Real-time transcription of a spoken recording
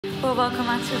Well, welcome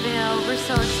onto Vail. We're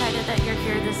so excited that you're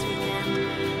here this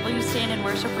weekend. Will you stand and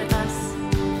worship with us?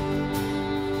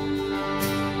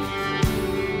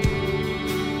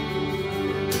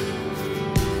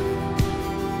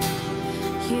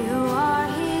 You are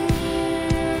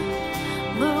here,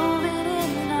 moving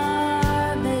in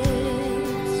our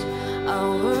midst.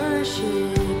 I'll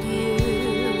worship you.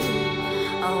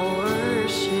 I'll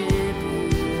worship you.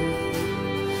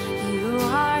 You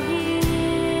are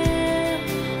here,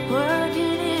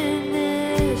 working in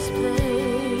this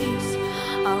place.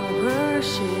 I'll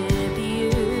worship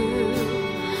you.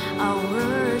 I'll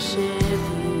worship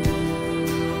you.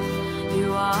 You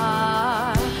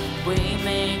are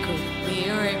waymaker,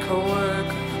 miracle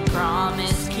worker,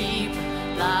 promise keeper,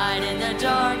 light in the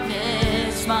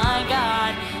darkness. My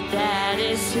God, that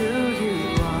is who you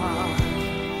are.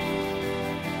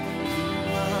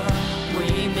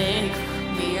 Waymaker,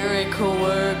 miracle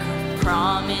worker,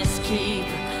 promise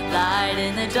keeper, light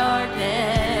in the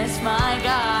darkness. My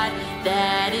God,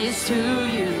 that is who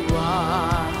you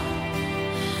are.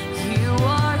 You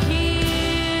are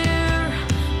here,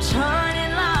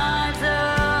 turning lives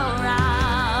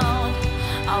around.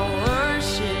 I'll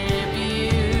worship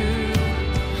you.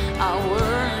 I'll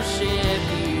worship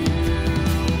you.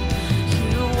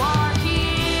 You are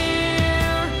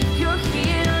here, you're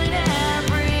healing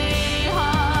every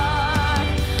heart.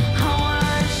 I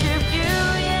worship you,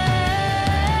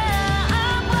 yeah.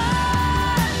 I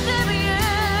worship you.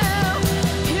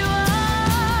 You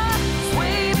are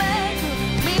waymaker,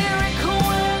 miracle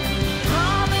worker,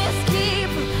 promise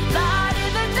keeper, light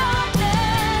in the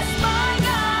darkness. My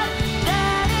God,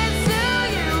 that is who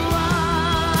you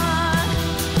are.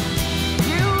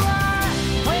 You are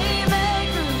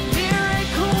waymaker,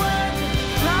 miracle worker,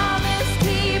 promise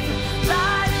keeper,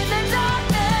 light in the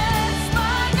darkness.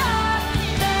 My God,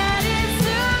 that is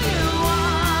who you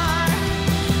are.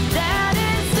 That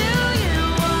is who you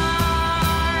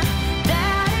are.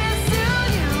 That is who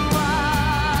you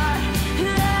are.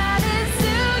 That is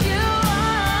who you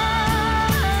are.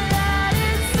 That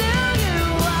is who you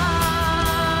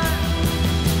are.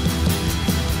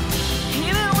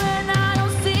 Even when I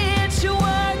don't see it, you're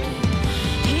working.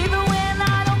 Even when I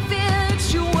don't feel it,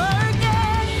 you're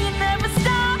working. You never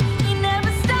stop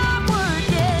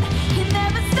working. You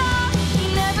never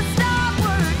stop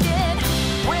working.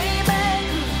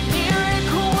 Waymaker,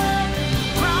 miracle worker,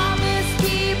 promise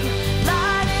keeper,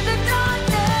 light in the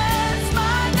darkness.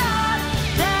 My God,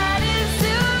 that is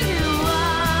who you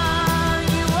are.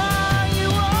 You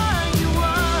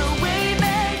are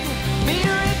waymaker,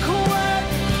 miracle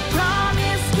worker,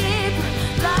 promise keeper,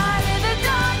 light in the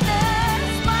darkness.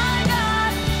 My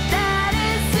God, that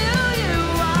is who you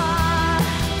are.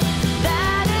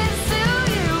 That is who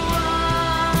you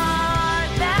are.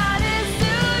 That is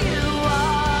who you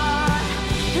are.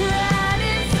 That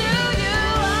is who you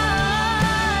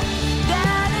are.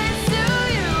 That is who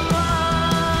you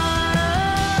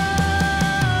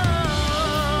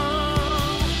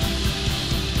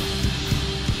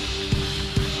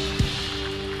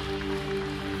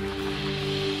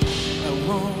I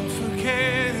won't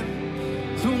forget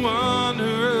the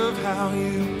wonder of how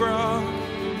you brought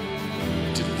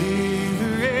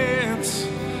deliverance,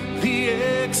 the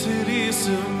exodus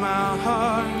of my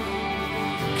heart.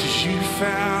 'Cause you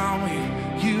found me,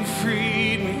 you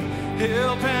freed me,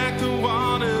 held back the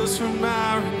waters from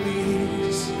my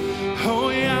release. Oh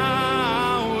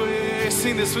Yahweh,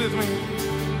 sing this with me.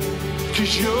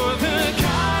 'Cause you're the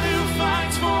God who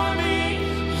fights for me,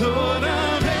 Lord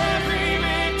of every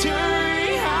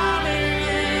victory.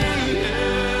 Hallelujah,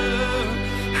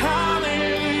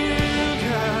 hallelujah.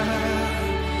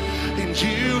 And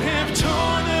you have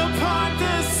torn apart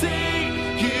the sea,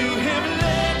 you have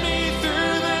led me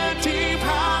through the deep.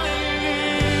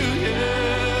 Hallelujah,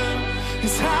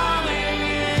 it's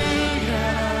hallelujah.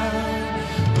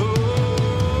 Oh.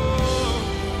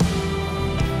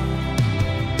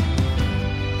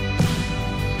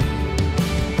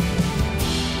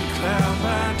 Cloud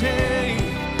by day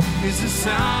is a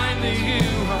sign that you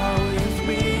are with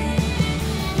me.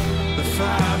 The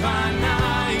fire by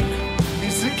night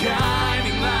is a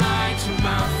guiding light to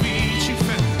my feet.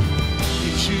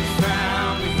 You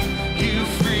found me, you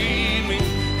freed me,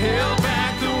 held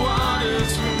back the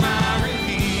waters from my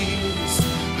release.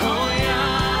 Oh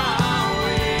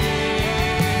Yahweh,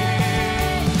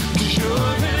 'cause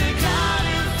you're the God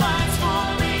who fights for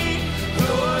me,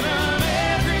 Lord of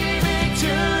every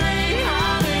victory.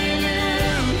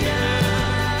 Hallelujah,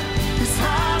 it's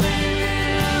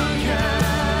hallelujah.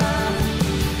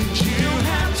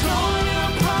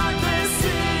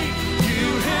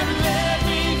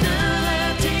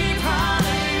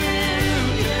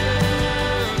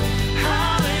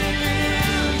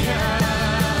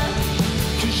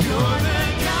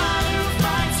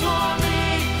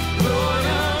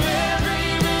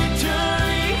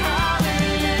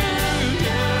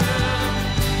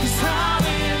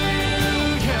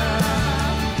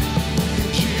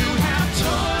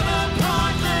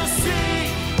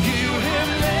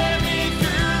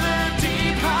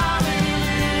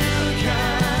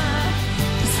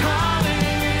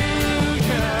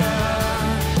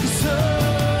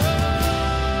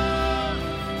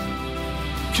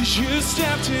 'Cause you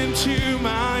stepped into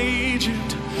my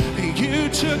Egypt, and you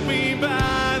took me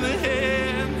by the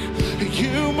hand, and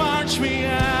you marched me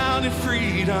out in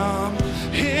freedom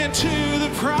into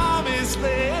the promised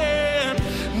land.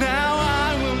 Now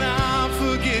I will not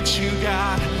forget you,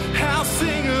 God, how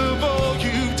singable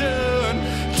you've done.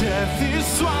 Death is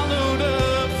swallowed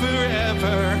up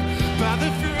forever by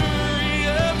the fury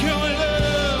of your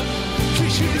love.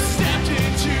 'Cause you stepped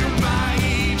into my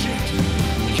Egypt,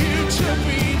 you took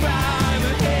me by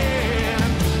the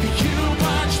hand, you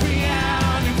marched me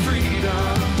out in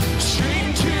freedom,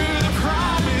 straight to the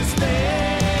promised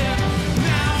land.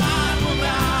 Now I will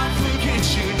not forget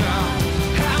you, now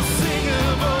how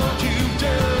singable you've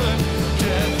done.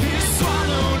 Death is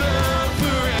swallowed up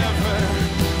forever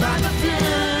by the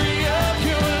fury of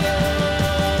your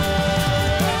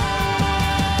love.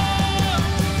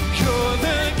 You're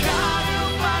the God who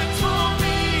fights for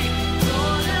me,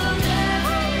 Lord of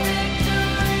every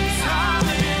victory.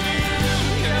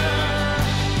 Hallelujah,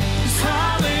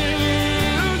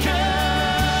 hallelujah.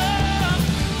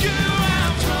 You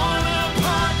have torn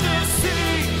apart the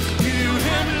sea, you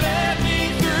have led me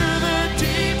through the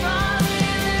deep.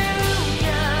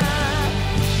 Hallelujah,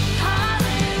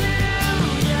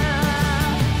 hallelujah.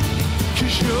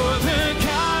 'Cause you're the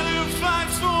God who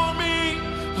fights for me,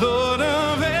 Lord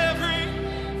of every.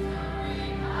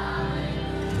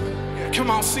 Yeah, come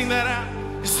on, sing that out.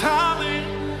 It's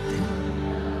hallelujah.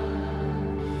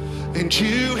 And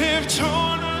you have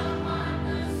torn apart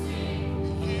the sea,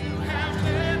 you have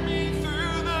led me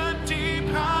through the deep.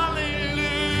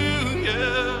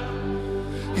 Hallelujah.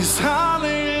 It's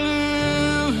hallelujah.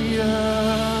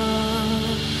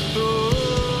 Oh.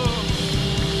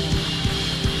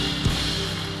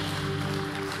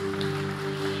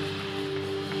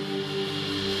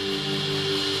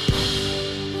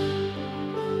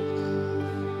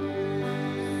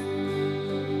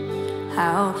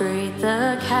 How great the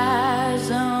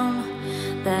chasm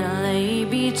that lay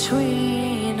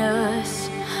between us,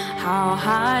 how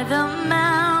high the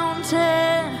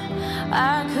mountain I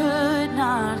could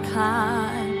not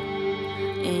climb.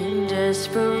 In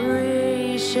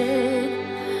desperation,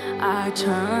 I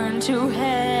turned to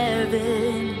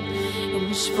heaven and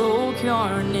spoke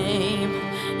your name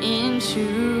into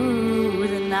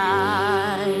the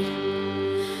night.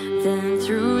 Then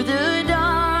through the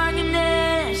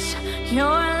darkness,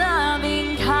 your loving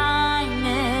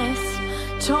kindness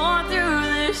tore through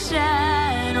the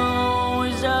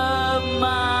shadows of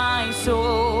my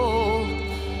soul.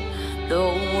 The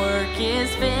work is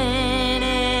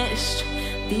finished,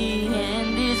 the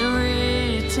end is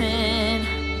written.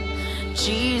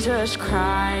 Jesus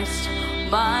Christ,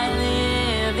 my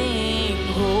living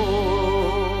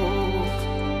hope.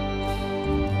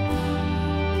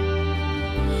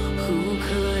 Who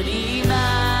could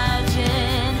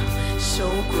imagine so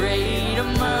great a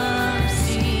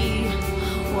mercy?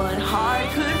 What heart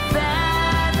could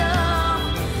fathom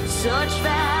such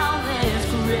boundless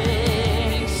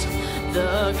grace?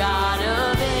 The God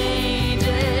of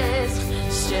ages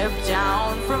stepped down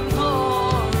from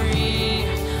glory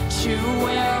to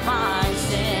wear my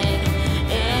sin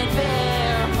and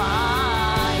bear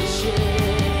my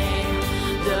shame.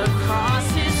 The cross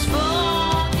is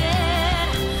broken,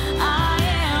 I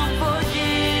am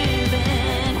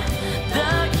forgiven.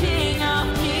 The King of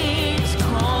Kings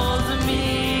calls me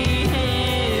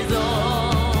his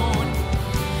own.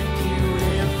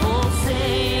 Beautiful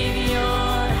Savior,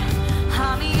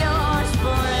 I'm yours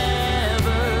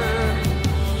forever.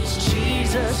 It's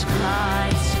Jesus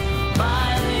Christ, my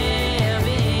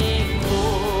living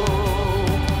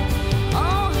hope.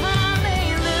 Oh,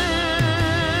 hallelujah,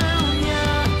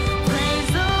 praise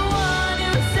the one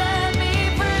who set me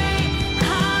free.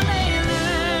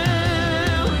 Hallelujah,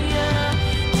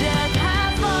 death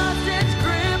has lost its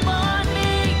grip on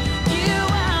me. You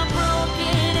have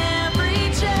broken every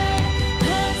chain,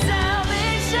 there's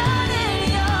salvation in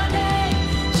your name.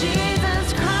 Jesus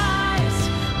Christ,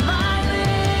 my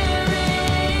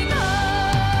living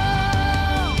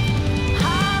hope.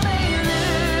 Hallelujah,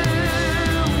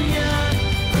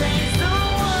 praise the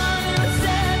one who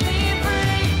set me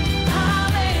free.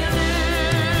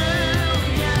 Hallelujah,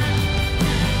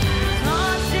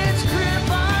 lost its grip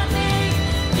on me.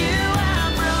 You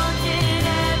have broken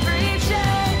every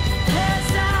chain, there's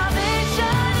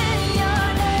salvation in your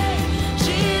name.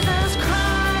 Jesus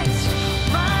Christ,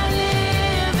 my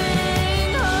living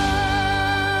hope.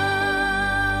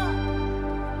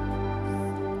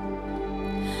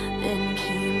 Then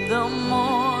came the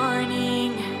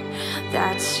morning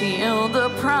that sealed the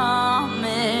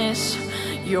promise.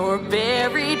 Your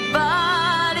buried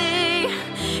body,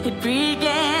 it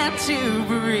began to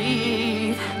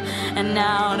breathe. and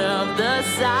out of the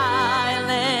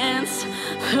silence,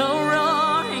 the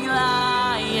roaring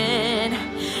lion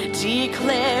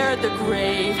declared the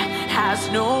grave has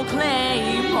no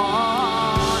claim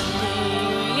on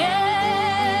me.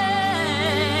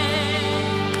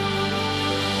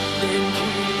 Then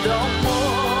came the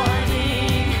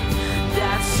morning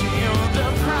that sealed the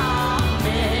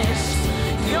promise.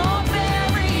 Your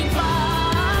buried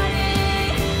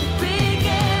body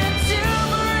began to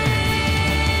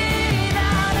breathe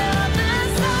out of the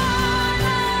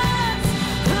silence.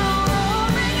 The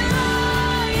roaring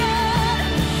lion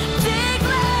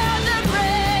declared the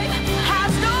grave has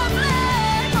no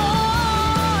claim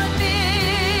on me.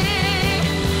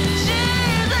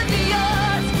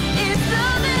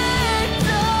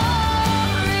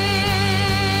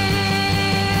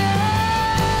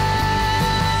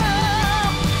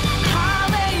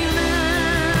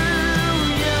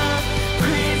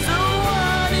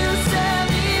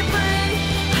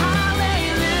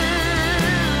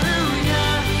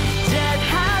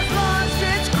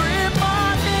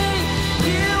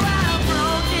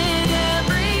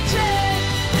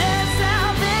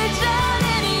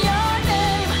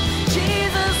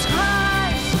 Jesus, yours is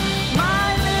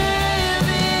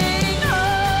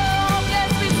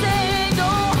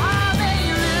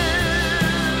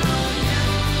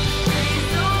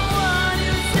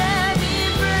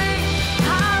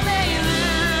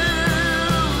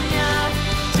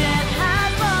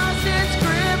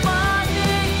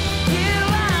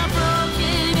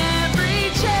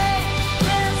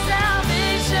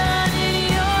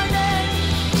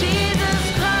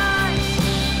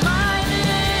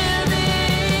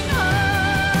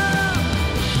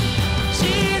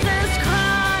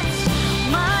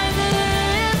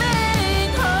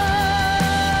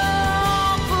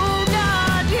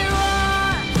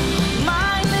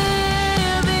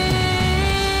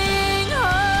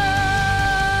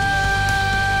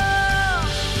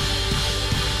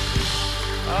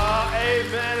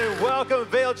the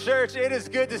Vale Church. It is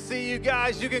good to see you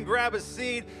guys. You can grab a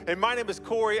seat. And my name is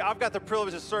Corey. I've got the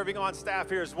privilege of serving on staff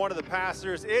here as one of the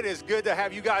pastors. It is good to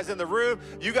have you guys in the room.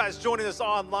 You guys joining us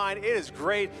online. It is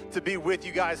great to be with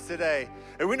you guys today.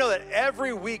 And we know that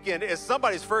every weekend is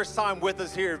somebody's first time with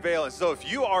us here at Vale. And so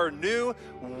if you are new,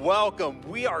 welcome.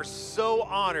 We are so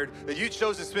honored that you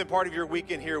chose to spend part of your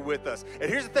weekend here with us.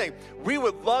 And here's the thing. We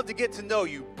would love to get to know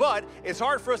you, but it's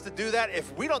hard for us to do that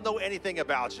if we don't know anything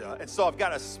about you. And so I've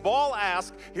got a small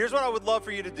ask. Here's what I would love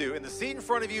for you to do. In the seat in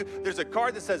front of you, there's a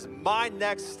card that says My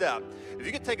Next Step. If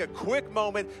you could take a quick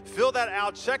moment, fill that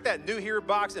out, check that new here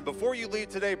box, and before you leave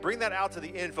today, bring that out to the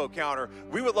info counter.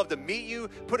 We would love to meet you,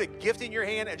 put a gift in your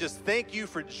hand, and just thank you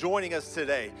for joining us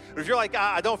today. If you're like,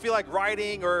 I don't feel like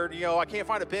writing, or I can't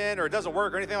find a pen, or it doesn't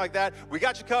work, or anything like that, we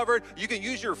got you covered. You can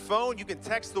use your phone. You can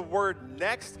text the word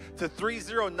NEXT to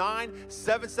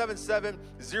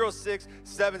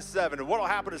 309-777-0677. And what will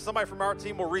happen is somebody from our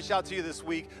team will reach out to you this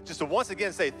week just to once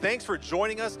again say thanks for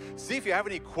joining us, see if you have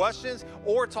any questions,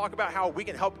 or talk about how we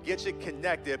can help get you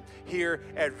connected here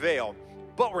at Vale.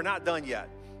 But we're not done yet.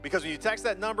 Because when you text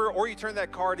that number or you turn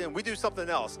that card in, we do something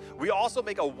else. We also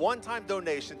make a one-time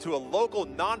donation to a local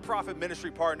nonprofit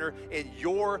ministry partner in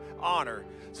your honor.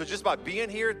 So just by being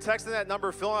here, texting that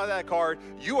number, filling out that card,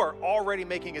 you are already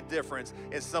making a difference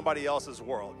in somebody else's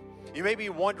world. You may be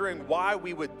wondering why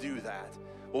we would do that.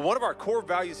 Well, one of our core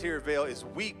values here at Vale is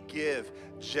we give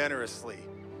generously.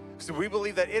 So we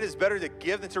believe that it is better to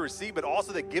give than to receive, but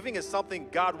also that giving is something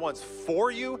God wants for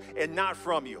you and not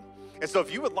from you. And so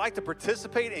if you would like to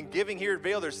participate in giving here at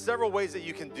Vale, there's several ways that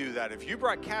you can do that. If you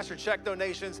brought cash or check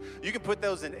donations, you can put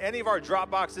those in any of our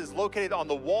drop boxes located on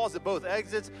the walls at both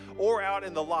exits or out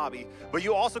in the lobby. But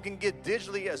you also can give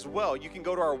digitally as well. You can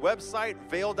go to our website,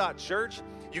 vale.church.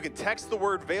 You can text the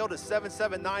word Vale to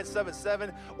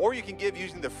 77977, or you can give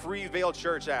using the free Vale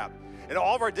Church app. And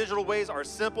all of our digital ways are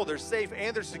simple, they're safe,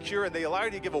 and they're secure, and they allow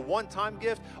you to give a one-time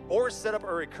gift or set up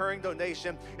a recurring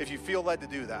donation if you feel led to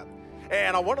do that.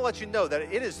 And I want to let you know that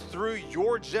it is through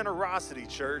your generosity,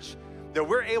 church, that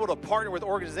we're able to partner with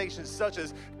organizations such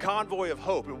as Convoy of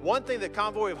Hope. And one thing that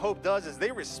Convoy of Hope does is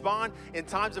they respond in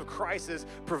times of crisis,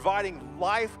 providing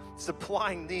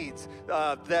life-supplying needs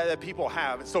that people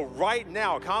have. And so right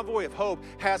now, Convoy of Hope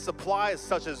has supplies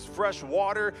such as fresh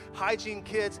water, hygiene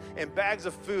kits, and bags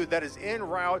of food that is en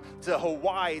route to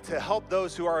Hawaii to help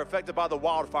those who are affected by the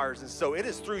wildfires. And so it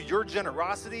is through your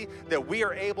generosity that we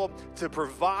are able to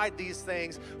provide these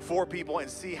things for people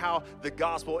and see how the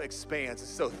gospel expands.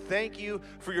 So thank you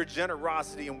for your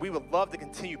generosity, and we would love to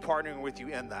continue partnering with you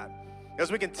in that.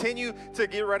 As we continue to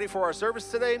get ready for our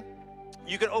service today,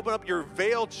 you can open up your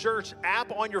Vail Church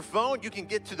app on your phone. You can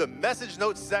get to the message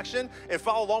notes section and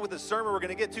follow along with the sermon we're going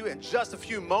to get to in just a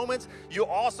few moments. You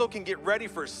also can get ready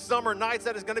for summer nights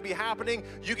that is going to be happening.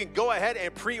 You can go ahead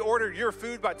and pre-order your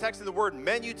food by texting the word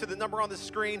menu to the number on the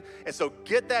screen. And so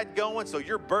get that going so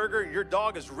your burger, your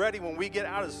dog is ready when we get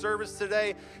out of service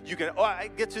today. You can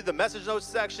get to the message notes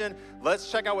section.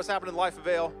 Let's check out what's happening in the life of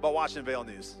Vail by watching Vail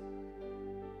News.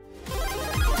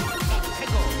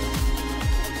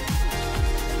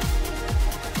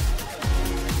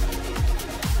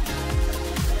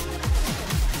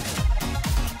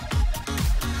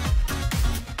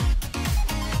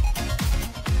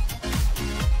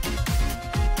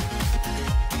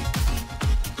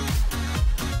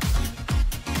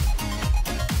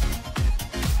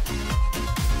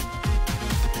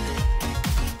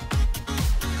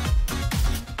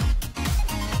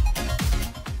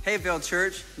 Hey Vail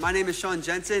Church, my name is Sean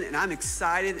Jensen and I'm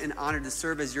excited and honored to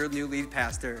serve as your new lead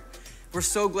pastor. We're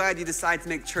so glad you decided to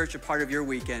make church a part of your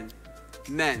weekend.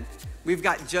 Men, we've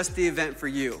got just the event for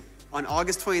you. On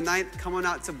August 29th, come on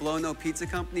out to Blow No Pizza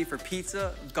Company for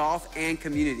pizza, golf, and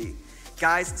community.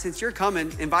 Guys, since you're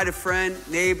coming, invite a friend,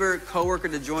 neighbor, coworker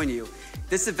to join you.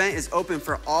 This event is open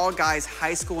for all guys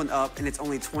high school and up, and it's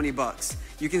only $20.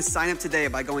 You can sign up today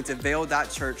by going to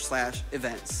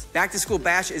vail.church/events. Back to School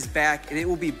Bash is back, and it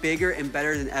will be bigger and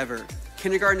better than ever.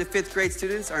 Kindergarten to 5th grade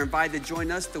students are invited to join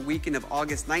us the weekend of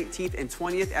August 19th and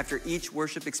 20th after each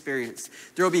worship experience.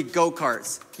 There will be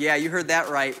go-karts. Yeah, you heard that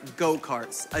right,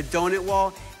 go-karts, a donut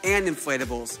wall, and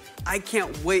inflatables. I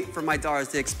can't wait for my daughters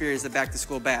to experience the Back to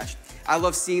School Bash. I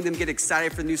love seeing them get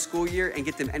excited for the new school year and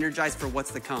get them energized for what's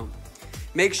to come.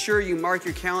 Make sure you mark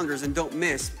your calendars and don't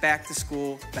miss Back to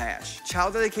School Bash.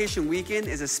 Child Dedication Weekend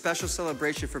is a special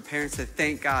celebration for parents to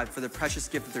thank God for the precious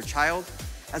gift of their child,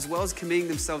 as well as committing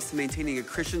themselves to maintaining a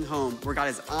Christian home where God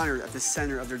is honored at the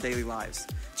center of their daily lives.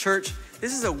 Church,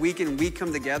 this is a weekend we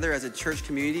come together as a church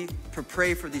community to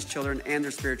pray for these children and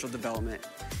their spiritual development.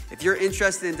 If you're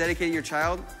interested in dedicating your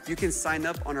child, you can sign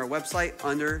up on our website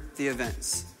under the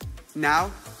events.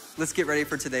 Now, let's get ready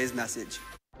for today's message.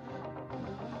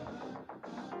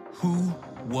 Who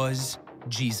was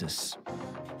Jesus?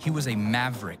 He was a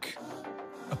maverick,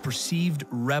 a perceived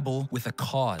rebel with a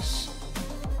cause,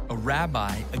 a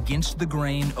rabbi against the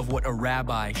grain of what a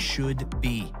rabbi should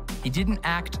be. He didn't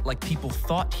act like people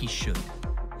thought he should.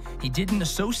 He didn't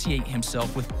associate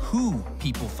himself with who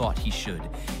people thought he should.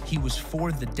 He was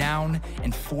for the down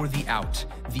and for the out,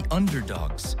 the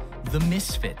underdogs, the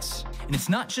misfits. And it's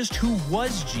not just who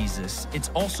was Jesus, it's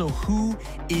also who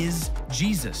is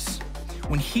Jesus.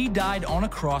 When he died on a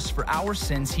cross for our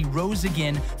sins, he rose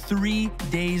again 3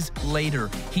 days later.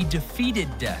 He defeated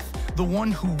death. The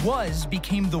one who was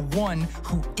became the one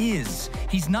who is.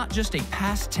 He's not just a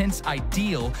past tense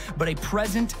ideal, but a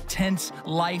present tense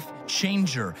life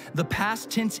changer. The past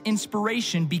tense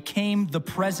inspiration became the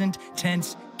present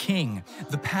tense king.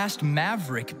 The past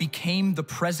maverick became the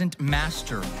present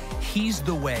master. He's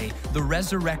the way, the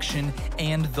resurrection,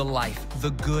 and the life,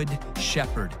 the good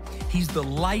shepherd. He's the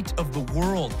light of the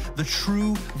world, the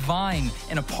true vine,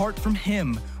 and apart from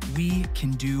him, we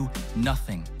can do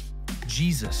nothing.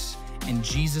 Jesus and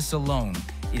Jesus alone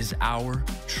is our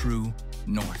true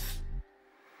north.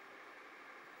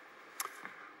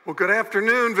 Well, good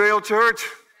afternoon, Vail Church.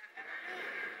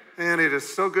 And it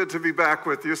is so good to be back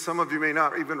with you. Some of you may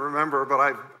not even remember,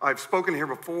 but I've spoken here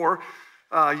before.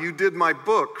 You did my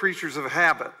book, Creatures of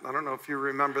Habit. I don't know if you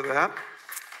remember that.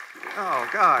 Oh,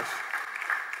 gosh.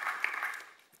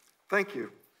 Thank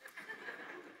you.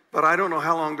 But I don't know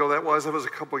how long ago that was. That was a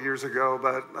couple years ago.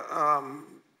 But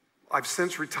I've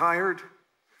since retired.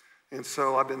 And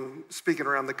so I've been speaking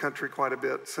around the country quite a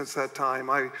bit since that time.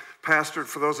 I pastored,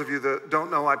 for those of you that don't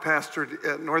know, I pastored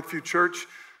at Northview Church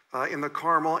in the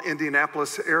Carmel,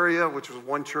 Indianapolis area, which was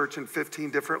one church in 15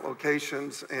 different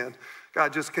locations. And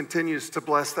God just continues to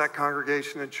bless that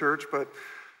congregation and church. But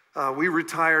we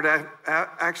retired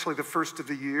actually the first of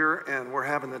the year, and we're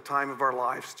having the time of our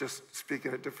lives just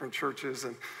speaking at different churches.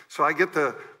 And so I get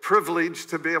the privilege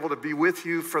to be able to be with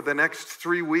you for the next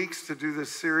 3 weeks to do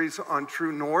this series on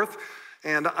True North.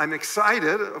 And I'm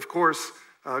excited, of course,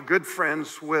 good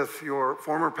friends with your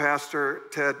former pastor,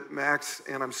 Ted Max,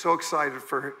 and I'm so excited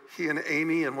for he and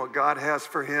Amy and what God has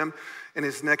for him in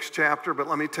his next chapter. But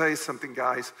let me tell you something,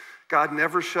 guys. God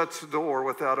never shuts the door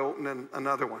without opening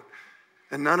another one.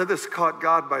 And none of this caught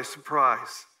God by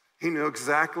surprise. He knew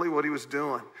exactly what he was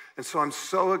doing. And so I'm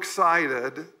so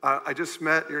excited. I just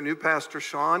met your new pastor,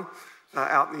 Sean,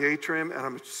 out in the atrium, and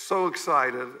I'm so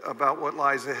excited about what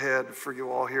lies ahead for you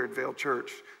all here at Vail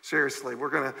Church. Seriously, we're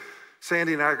going to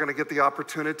Sandy and I are going to get the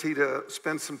opportunity to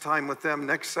spend some time with them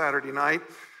next Saturday night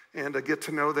and get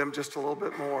to know them just a little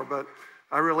bit more. But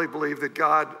I really believe that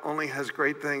God only has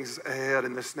great things ahead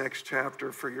in this next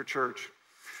chapter for your church.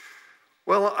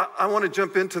 Well, I want to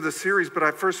jump into the series, but I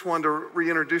first wanted to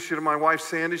reintroduce you to my wife,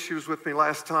 Sandy. She was with me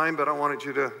last time, but I wanted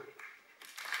you to...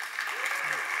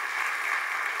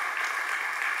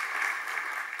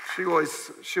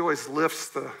 She always lifts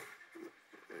the...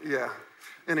 Yeah.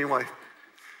 Anyway,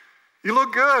 you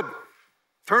look good.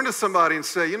 Turn to somebody and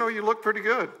say, you know, you look pretty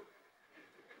good.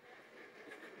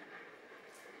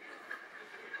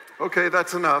 Okay,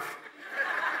 that's enough.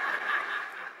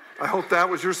 I hope that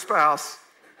was your spouse.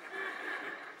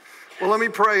 Well, let me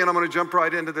pray, and I'm going to jump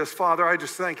right into this. Father, I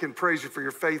just thank and praise you for your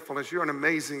faithfulness. You're an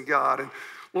amazing God. And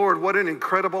Lord, what an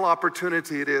incredible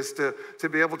opportunity it is to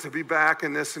be able to be back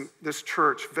in this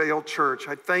church, Vale Church.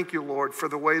 I thank you, Lord, for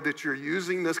the way that you're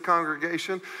using this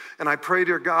congregation. And I pray,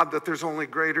 dear God, that there's only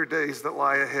greater days that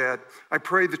lie ahead. I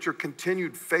pray that your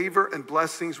continued favor and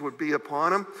blessings would be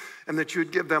upon them, and that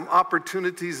you'd give them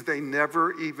opportunities they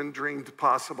never even dreamed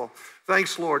possible.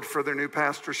 Thanks, Lord, for their new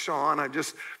pastor, Sean. I'm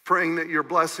just praying that your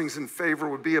blessings and favor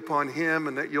would be upon him,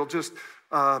 and that you'll just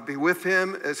be with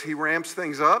him as he ramps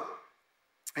things up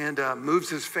and moves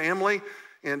his family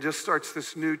and just starts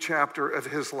this new chapter of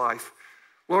his life.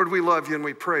 Lord, we love you and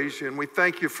we praise you and we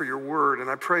thank you for your word. And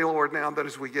I pray, Lord, now that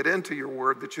as we get into your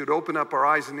word, that you'd open up our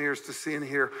eyes and ears to see and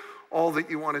hear all that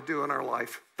you want to do in our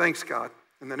life. Thanks, God.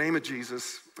 In the name of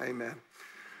Jesus, amen.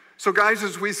 So guys,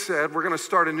 as we said, we're going to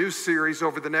start a new series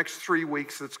over the next 3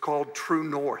 weeks that's called True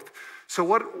North. So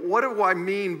what do I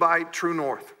mean by True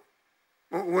North?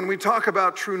 When we talk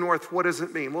about True North, what does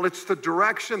it mean? Well, it's the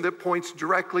direction that points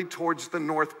directly towards the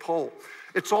North Pole.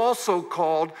 It's also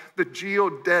called the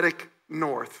geodetic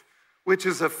north, which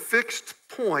is a fixed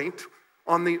point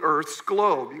on the Earth's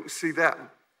globe. You can see that.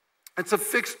 It's a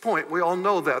fixed point. We all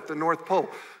know that, the North Pole.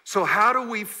 So how do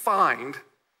we find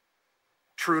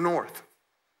true north?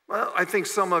 Well, I think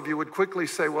some of you would quickly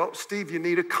say, well, Steve, you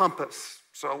need a compass.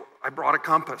 So I brought a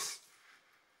compass.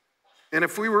 And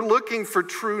if we were looking for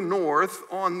true north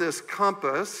on this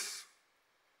compass,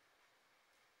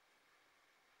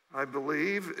 I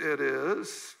believe it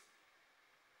is,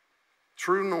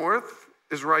 true north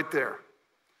is right there.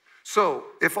 So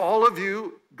if all of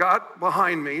you got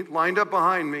behind me, lined up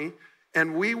behind me,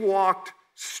 and we walked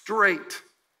straight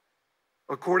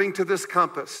according to this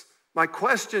compass, my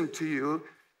question to you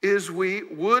is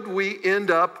would we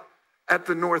end up at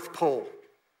the North Pole?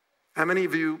 How many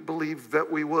of you believe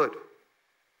that we would?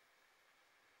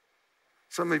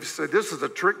 Some of you say, this is a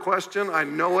trick question. I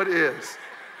know it is.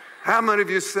 How many of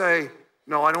you say,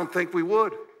 no, I don't think we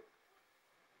would?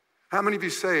 How many of you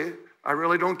say, I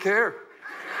really don't care?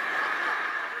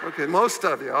 Okay, most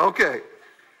of you, okay.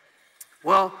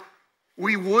 Well,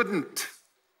 we wouldn't.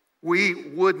 We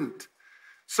wouldn't.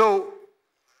 So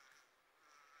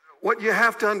what you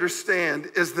have to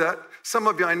understand is that some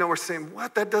of you I know are saying,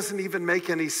 what? That doesn't even make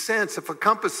any sense. If a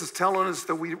compass is telling us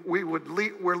that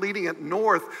we're leading it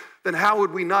north, then how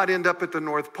would we not end up at the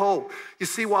North Pole? You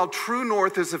see, while true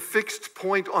north is a fixed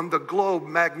point on the globe,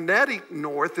 magnetic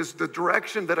north is the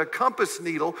direction that a compass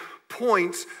needle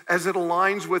points as it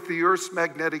aligns with the Earth's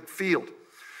magnetic field.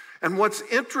 And what's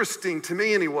interesting to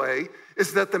me anyway,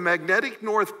 is that the magnetic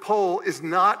North Pole is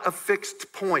not a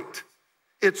fixed point.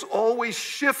 It's always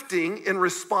shifting in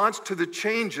response to the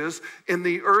changes in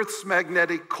the Earth's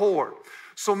magnetic core.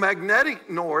 So magnetic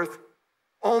north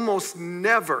almost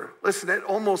never, listen, it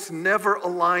almost never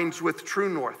aligns with true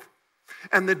north.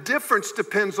 And the difference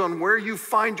depends on where you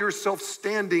find yourself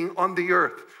standing on the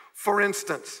earth. For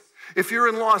instance, if you're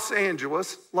in Los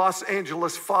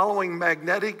Angeles following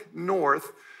magnetic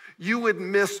north, you would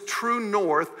miss true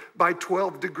north by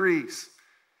 12 degrees.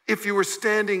 If you were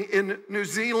standing in New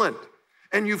Zealand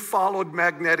and you followed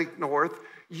magnetic north,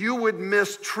 you would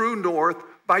miss true north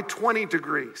by 20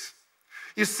 degrees.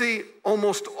 You see,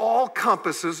 almost all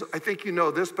compasses, I think you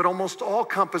know this, but almost all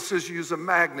compasses use a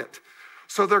magnet.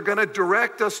 So they're going to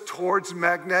direct us towards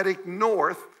magnetic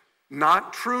north,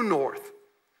 not true north.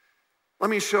 Let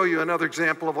me show you another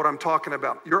example of what I'm talking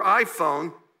about. Your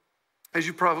iPhone, as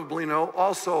you probably know,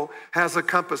 also has a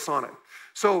compass on it.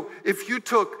 So if you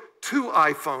took 2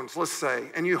 iPhones, let's say,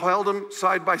 and you held them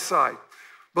side by side,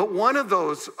 but one of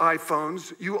those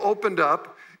iPhones you opened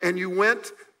up and you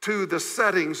went to the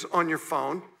settings on your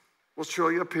phone. We'll show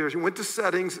you up here. You went to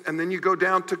settings and then you go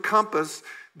down to compass.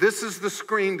 This is the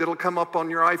screen that'll come up on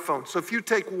your iPhone. So if you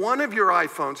take one of your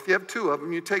iPhones, if you have 2 of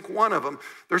them, you take one of them,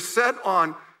 they're set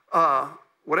on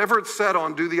whatever it's set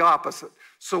on, do the opposite.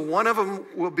 So one of them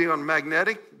will be on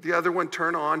magnetic, the other one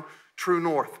turn on true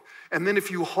north. And then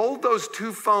if you hold those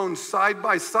two phones side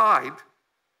by side,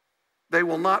 they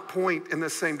will not point in the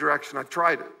same direction. I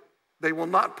tried it. They will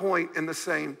not point in the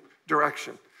same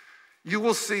direction. You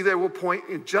will see they will point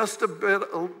in just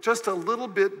a little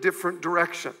bit different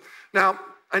direction. Now,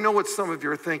 I know what some of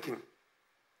you are thinking.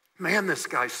 Man, this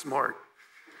guy's smart.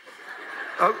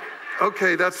 Oh,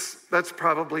 okay, that's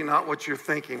probably not what you're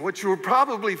thinking. What you're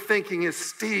probably thinking is,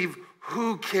 Steve,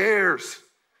 who cares?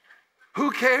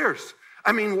 Who cares?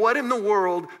 I mean, what in the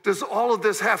world does all of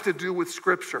this have to do with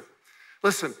Scripture?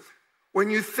 Listen, when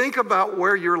you think about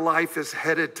where your life is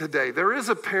headed today, there is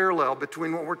a parallel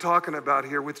between what we're talking about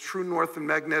here with True North and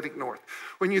Magnetic North.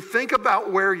 When you think about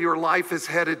where your life is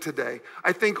headed today,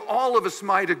 I think all of us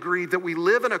might agree that we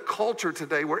live in a culture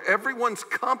today where everyone's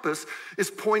compass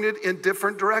is pointed in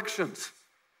different directions.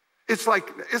 It's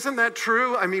like, isn't that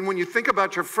true? I mean, when you think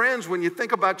about your friends, when you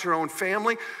think about your own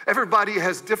family, everybody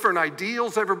has different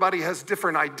ideals, everybody has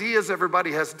different ideas,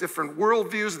 everybody has different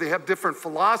worldviews, they have different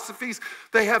philosophies,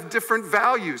 they have different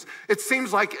values. It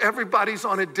seems like everybody's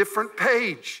on a different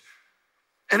page.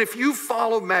 And if you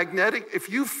follow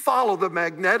the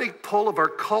magnetic pull of our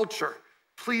culture,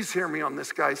 please hear me on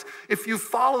this, guys. If you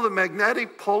follow the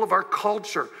magnetic pull of our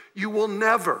culture, you will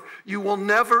never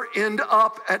end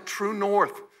up at True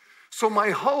North. So my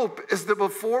hope is that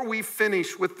before we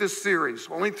finish with this series,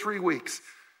 only 3 weeks,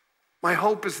 my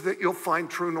hope is that you'll find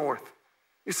True North.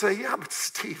 You say, yeah, but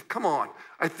Steve, come on.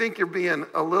 I think you're being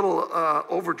a little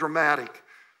overdramatic.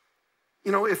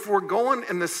 You know, if we're going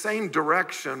in the same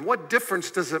direction, what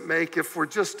difference does it make if we're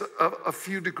just a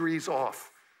few degrees off?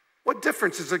 What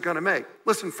difference is it going to make?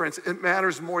 Listen, friends, it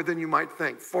matters more than you might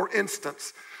think. For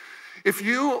instance, if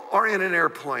you are in an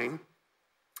airplane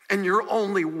and you're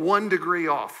only 1 degree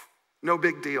off, no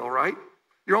big deal, right?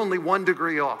 You're only 1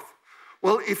 degree off.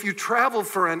 Well, if you travel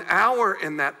for an hour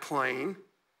in that plane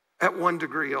at 1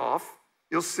 degree off,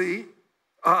 you'll see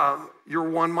you're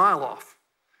 1 mile off.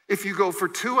 If you go for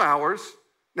 2 hours,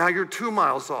 now you're 2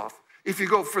 miles off. If you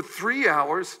go for 3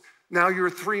 hours, now you're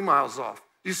 3 miles off.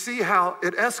 You see how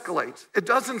it escalates. It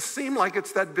doesn't seem like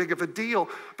it's that big of a deal,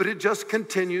 but it just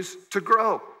continues to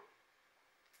grow.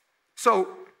 So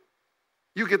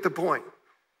you get the point.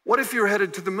 What if you're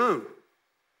headed to the moon?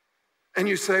 And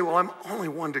you say, well, I'm only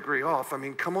 1 degree off. I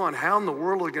mean, come on, how in the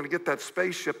world are we going to get that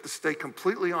spaceship to stay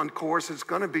completely on course? It's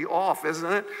going to be off,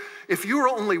 isn't it? If you were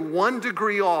only 1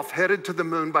 degree off headed to the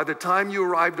moon, by the time you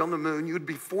arrived on the moon, you'd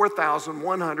be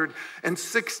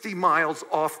 4,160 miles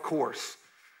off course.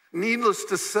 Needless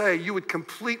to say, you would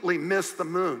completely miss the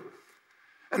moon.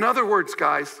 In other words,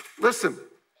 guys, listen.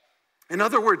 In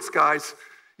other words, guys,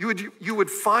 you would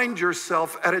find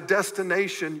yourself at a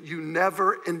destination you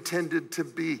never intended to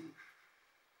be.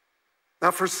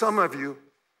 Now, for some of you,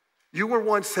 you were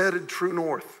once headed true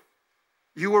north.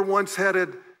 You were once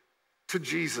headed to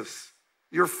Jesus.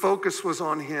 Your focus was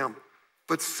on him.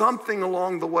 But something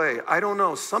along the way, I don't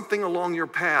know, something along your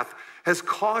path has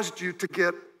caused you to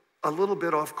get a little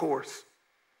bit off course.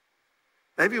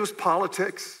 Maybe it was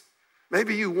politics.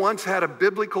 Maybe you once had a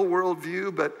biblical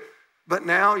worldview, but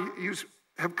now you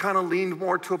have kind of leaned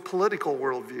more to a political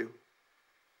worldview.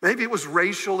 Maybe it was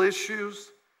racial issues.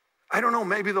 I don't know,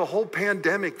 maybe the whole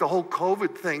pandemic, the whole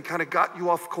COVID thing kind of got you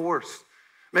off course.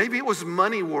 Maybe it was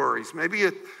money worries. Maybe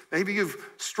you've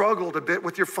struggled a bit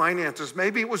with your finances.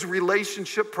 Maybe it was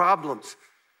relationship problems.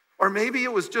 Or maybe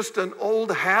it was just an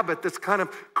old habit that's kind of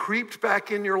creeped back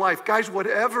in your life. Guys,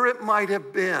 whatever it might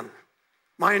have been,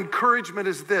 my encouragement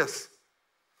is this.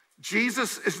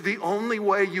 Jesus is the only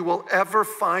way you will ever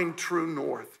find true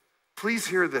north. Please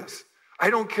hear this. I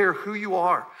don't care who you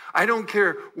are. I don't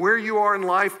care where you are in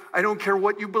life. I don't care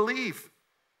what you believe.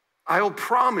 I'll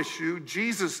promise you,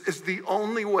 Jesus is the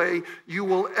only way you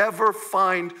will ever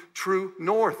find true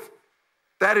north.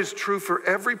 That is true for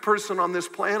every person on this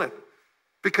planet.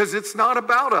 Because it's not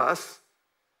about us.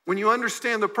 When you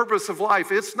understand the purpose of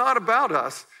life, it's not about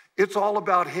us. It's all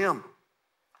about him.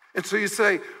 And so you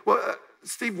say, well,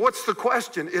 Steve, what's the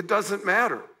question? It doesn't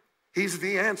matter. He's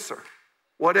the answer.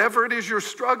 Whatever it is you're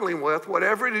struggling with,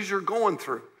 whatever it is you're going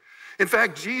through. In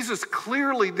fact, Jesus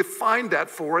clearly defined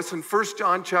that for us in 1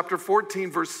 John chapter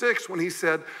 14, verse 6, when he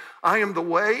said, I am the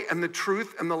way and the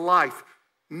truth and the life.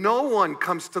 No one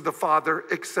comes to the Father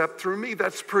except through me.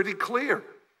 That's pretty clear.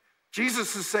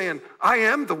 Jesus is saying, I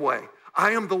am the way.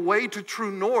 I am the way to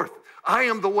true north. I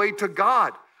am the way to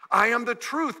God. I am the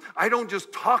truth. I don't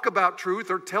just talk about truth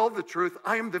or tell the truth.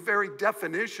 I am the very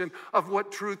definition of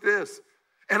what truth is.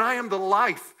 And I am the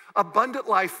life, abundant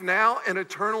life now and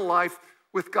eternal life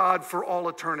with God for all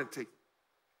eternity.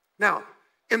 Now,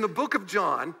 in the book of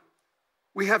John,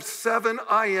 we have 7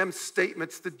 I am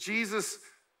statements that Jesus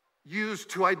used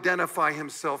to identify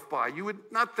himself by. You would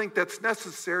not think that's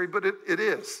necessary, but it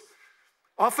is.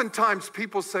 Oftentimes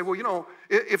people say, well, you know,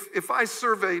 if I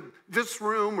surveyed this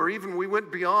room, or even we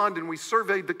went beyond and we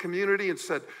surveyed the community and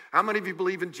said, how many of you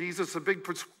believe in Jesus? A big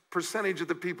percentage of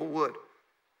the people would.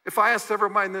 If I asked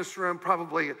everybody in this room,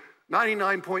 probably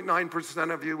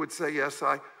 99.9% of you would say, yes,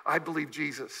 I believe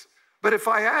Jesus. But if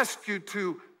I asked you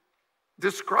to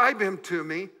describe him to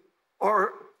me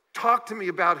or talk to me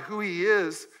about who he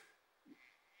is,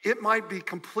 it might be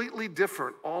completely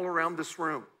different all around this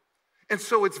room. And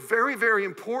so it's very, very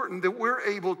important that we're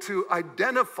able to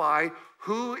identify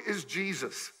who is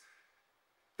Jesus.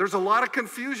 There's a lot of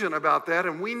confusion about that,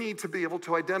 and we need to be able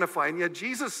to identify. And yet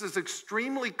Jesus is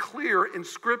extremely clear in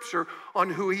Scripture on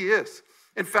who he is.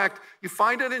 In fact, you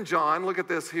find it in John. Look at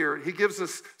this here. He gives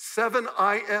us 7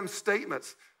 I am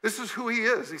statements. This is who he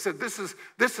is. He said, this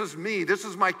is me. This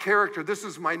is my character. This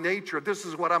is my nature. This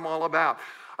is what I'm all about.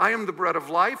 I am the bread of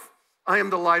life. I am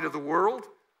the light of the world.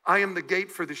 I am the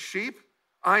gate for the sheep.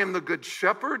 I am the good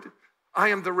shepherd. I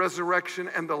am the resurrection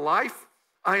and the life.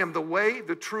 I am the way,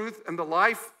 the truth, and the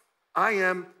life. I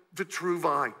am the true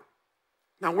vine.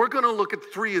 Now, we're going to look at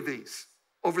 3 of these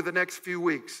over the next few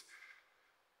weeks.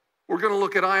 We're going to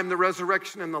look at I am the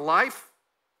resurrection and the life.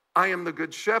 I am the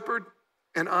good shepherd.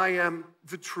 And I am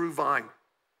the true vine.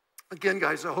 Again,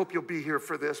 guys, I hope you'll be here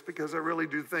for this, because I really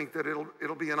do think that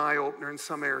it'll be an eye-opener in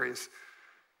some areas.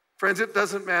 Friends, it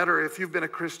doesn't matter if you've been a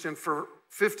Christian for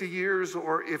 50 years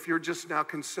or if you're just now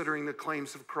considering the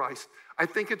claims of Christ. I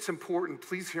think it's important,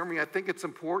 please hear me, I think it's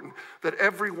important that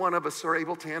every one of us are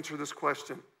able to answer this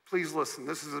question. Please listen,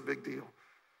 this is a big deal.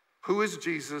 Who is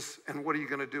Jesus and what are you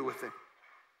going to do with him?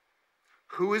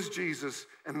 Who is Jesus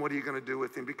and what are you going to do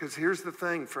with him? Because here's the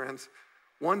thing, friends.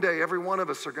 One day, every one of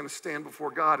us are going to stand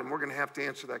before God, and we're going to have to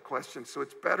answer that question. So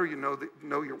it's better you know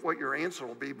what your answer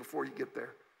will be before you get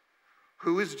there.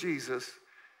 Who is Jesus,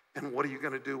 and what are you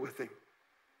going to do with him?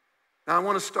 Now, I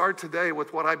want to start today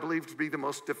with what I believe to be the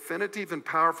most definitive and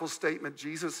powerful statement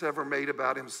Jesus ever made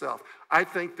about himself. I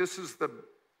think this is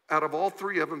out of all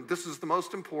 3 of them, this is the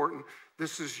most important.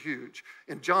 This is huge.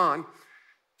 In John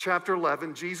chapter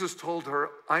 11, Jesus told her,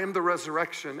 I am the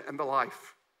resurrection and the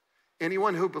life.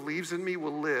 Anyone who believes in me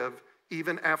will live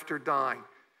even after dying.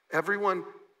 Everyone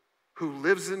who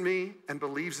lives in me and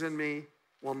believes in me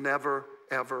will never,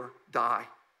 ever die.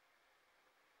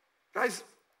 Guys,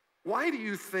 why do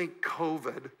you think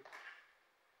COVID,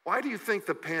 why do you think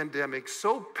the pandemic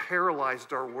so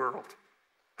paralyzed our world?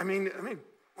 I mean,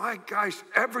 my gosh,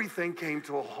 everything came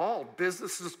to a halt.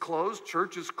 Businesses closed,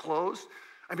 churches closed.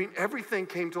 I mean, everything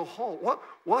came to a halt.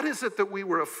 What is it that we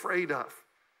were afraid of?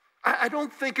 I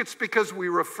don't think it's because we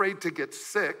were afraid to get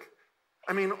sick.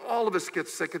 I mean, all of us get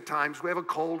sick at times. We have a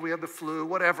cold, we have the flu,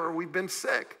 whatever, we've been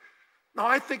sick. No,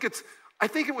 I think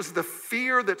it was the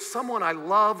fear that someone I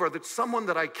love or that someone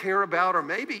that I care about or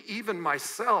maybe even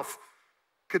myself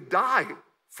could die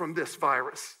from this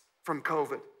virus, from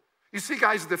COVID. You see,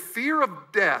 guys, the fear of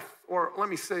death, or let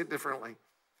me say it differently,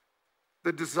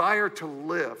 the desire to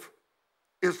live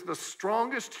is the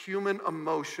strongest human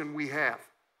emotion we have.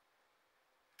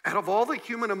 Out of all the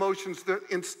human emotions that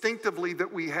instinctively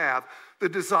that we have, the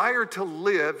desire to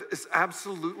live is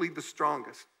absolutely the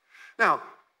strongest. Now,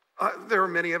 there are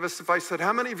many of us, if I said,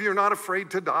 how many of you are not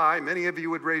afraid to die? Many of you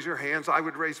would raise your hands. I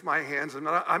would raise my hands. And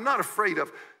I'm not afraid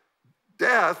of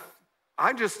death.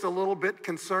 I'm just a little bit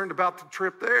concerned about the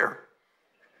trip there.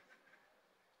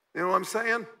 You know what I'm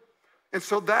saying? And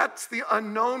so that's the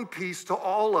unknown piece to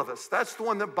all of us. That's the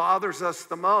one that bothers us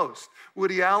the most.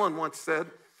 Woody Allen once said,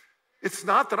 it's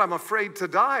not that I'm afraid to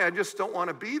die, I just don't want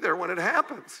to be there when it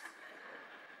happens.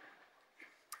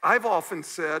 I've often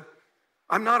said,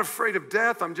 I'm not afraid of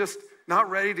death, I'm just not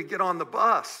ready to get on the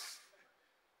bus.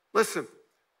 Listen,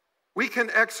 we can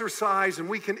exercise and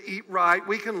we can eat right,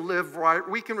 we can live right,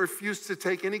 we can refuse to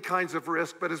take any kinds of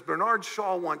risk, but as Bernard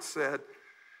Shaw once said,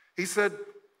 he said,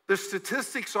 the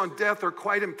statistics on death are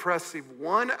quite impressive.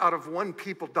 1 out of 1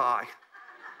 people die.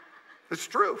 It's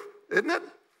true, isn't it?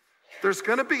 There's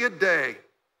going to be a day,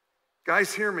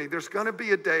 guys, hear me, there's going to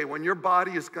be a day when your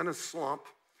body is going to slump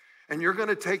and you're going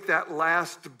to take that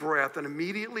last breath and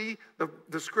immediately,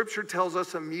 the scripture tells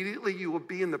us immediately you will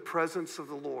be in the presence of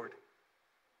the Lord.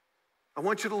 I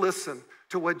want you to listen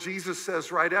to what Jesus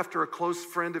says right after a close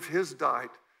friend of his died.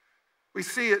 We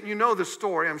see it, you know the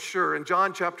story, I'm sure. In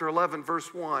John chapter 11,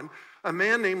 verse 1, a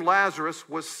man named Lazarus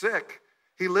was sick.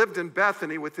 He lived in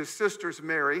Bethany with his sisters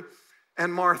Mary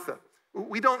and Martha.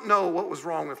 We don't know what was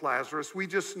wrong with Lazarus. We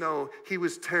just know he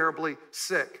was terribly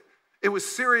sick. It was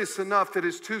serious enough that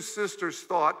his 2 sisters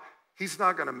thought, he's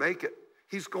not going to make it.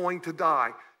 He's going to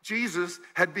die. Jesus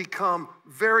had become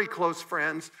very close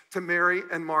friends to Mary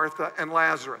and Martha and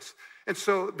Lazarus. And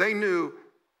so they knew,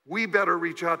 we better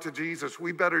reach out to Jesus.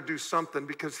 We better do something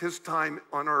because his time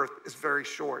on earth is very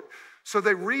short. So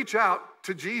they reach out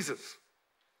to Jesus.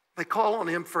 They call on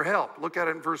him for help. Look at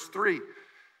it in verse 3.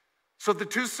 So the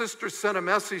two sisters sent a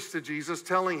message to Jesus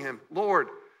telling him, Lord,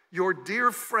 your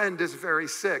dear friend is very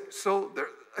sick. So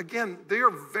they are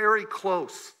very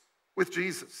close with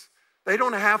Jesus. They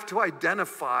don't have to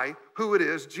identify who it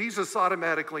is. Jesus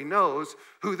automatically knows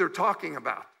who they're talking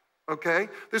about, okay?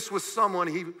 This was someone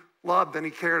he loved and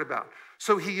he cared about.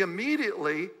 So he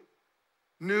immediately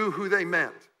knew who they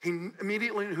meant. He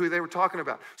immediately knew who they were talking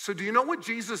about. So do you know what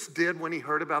Jesus did when he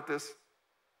heard about this?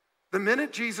 The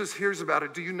minute Jesus hears about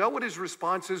it, do you know what his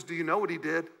response is? Do you know what he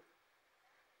did?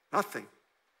 Nothing.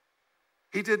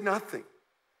 He did nothing.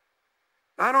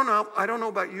 I don't know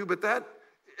about you, but that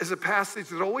is a passage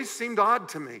that always seemed odd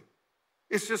to me.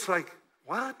 It's just like,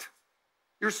 what?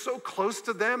 You're so close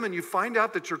to them and you find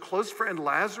out that your close friend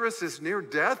Lazarus is near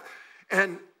death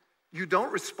and you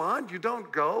don't respond, you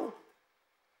don't go?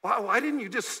 Why didn't you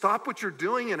just stop what you're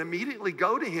doing and immediately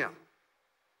go to him?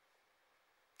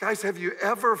 Guys, have you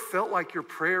ever felt like your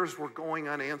prayers were going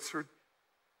unanswered?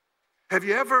 Have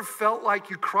you ever felt like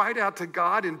you cried out to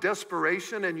God in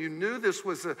desperation and you knew this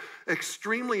was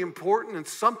extremely important and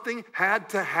something had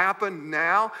to happen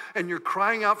now and you're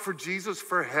crying out for Jesus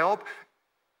for help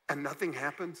and nothing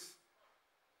happens?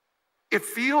 It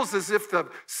feels as if the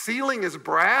ceiling is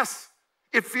brass.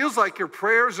 It feels like your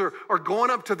prayers are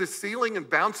going up to the ceiling and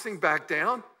bouncing back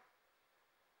down.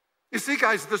 You see,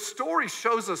 guys, the story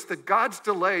shows us that God's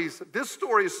delays, this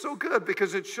story is so good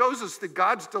because it shows us that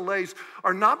God's delays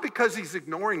are not because he's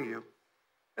ignoring you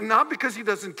and not because he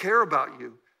doesn't care about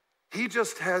you. He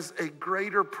just has a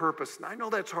greater purpose. And I know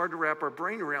that's hard to wrap our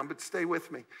brain around, but stay with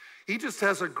me. He just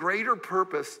has a greater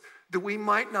purpose that we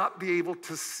might not be able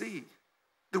to see,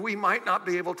 that we might not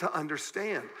be able to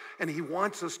understand. And he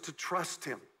wants us to trust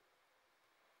him.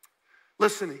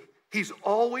 Listen, he's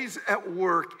always at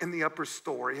work in the upper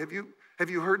story. Have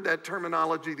you heard that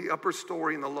terminology, the upper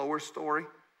story and the lower story?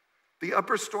 The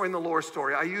upper story and the lower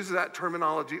story. I use that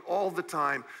terminology all the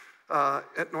time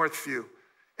at Northview.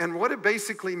 And what it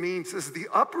basically means is the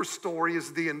upper story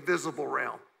is the invisible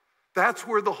realm. That's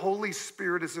where the Holy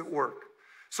Spirit is at work.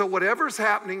 So whatever's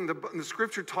happening, the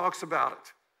scripture talks about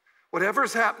it.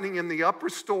 Whatever's happening in the upper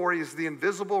story is the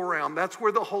invisible realm. That's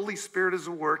where the Holy Spirit is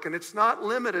at work, and it's not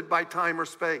limited by time or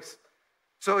space.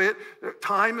 So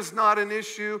time is not an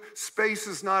issue, space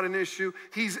is not an issue.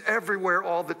 He's everywhere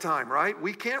all the time, right?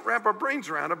 We can't wrap our brains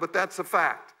around it, but that's a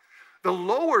fact. The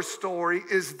lower story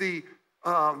is the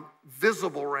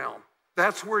visible realm.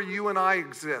 That's where you and I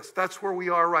exist. That's where we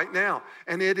are right now.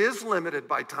 And it is limited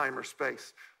by time or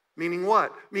space. Meaning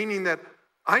what? Meaning that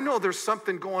I know there's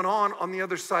something going on the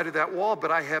other side of that wall, but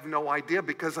I have no idea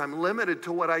because I'm limited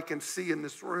to what I can see in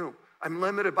this room. I'm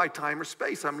limited by time or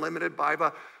space. I'm limited by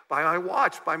my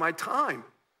watch, by my time.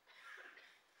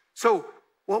 So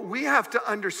what we have to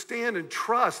understand and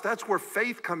trust, that's where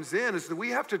faith comes in, is that we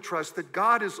have to trust that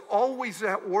God is always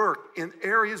at work in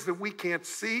areas that we can't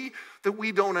see, that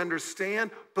we don't understand,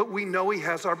 but we know he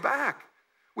has our back.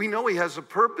 We know he has a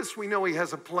purpose. We know he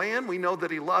has a plan. We know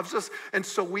that he loves us. And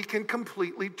so we can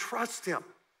completely trust him.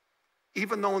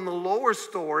 Even though in the lower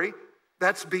story,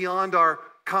 that's beyond our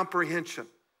comprehension.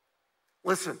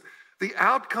 Listen, the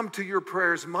outcome to your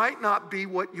prayers might not be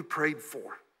what you prayed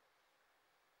for.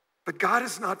 But God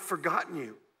has not forgotten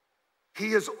you.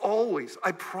 He is always,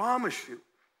 I promise you,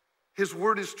 his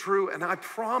word is true, and I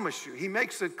promise you, he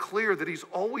makes it clear that he's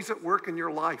always at work in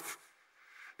your life.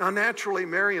 Now, naturally,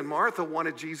 Mary and Martha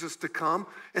wanted Jesus to come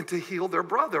and to heal their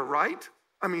brother, right?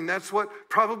 I mean, that's what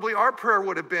probably our prayer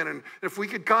would have been. And if we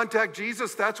could contact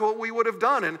Jesus, that's what we would have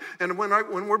done. And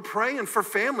when we're praying for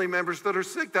family members that are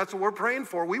sick, that's what we're praying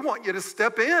for. We want you to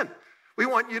step in. We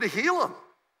want you to heal them.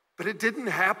 But it didn't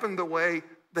happen the way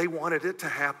they wanted it to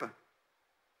happen.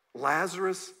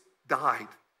 Lazarus died.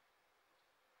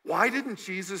 Why didn't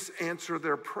Jesus answer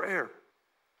their prayer?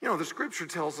 You know, the scripture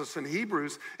tells us in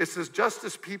Hebrews, it says, just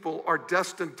as people are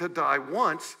destined to die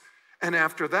once, and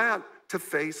after that, to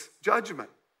face judgment.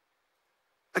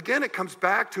 Again, it comes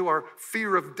back to our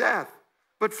fear of death.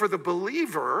 But for the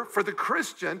believer, for the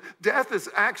Christian, death is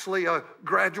actually a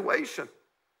graduation.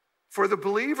 For the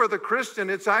believer, the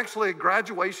Christian, it's actually a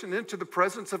graduation into the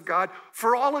presence of God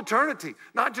for all eternity,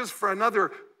 not just for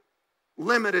another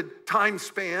limited time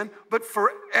span, but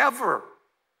forever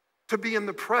to be in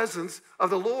the presence of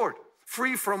the Lord,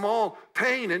 free from all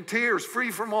pain and tears,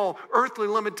 free from all earthly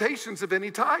limitations of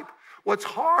any type. What's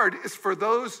hard is for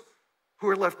those who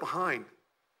are left behind.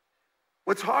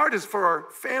 What's hard is for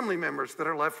our family members that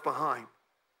are left behind.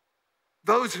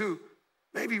 Those who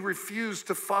maybe refuse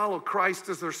to follow Christ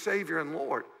as their Savior and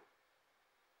Lord.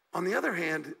 On the other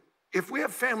hand, if we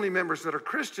have family members that are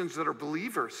Christians, that are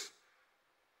believers,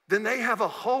 then they have a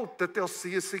hope that they'll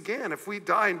see us again. If we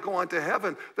die and go on to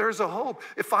heaven, there's a hope.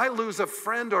 If I lose a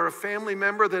friend or a family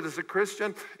member that is a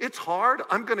Christian, it's hard.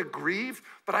 I'm going to grieve,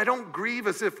 but I don't grieve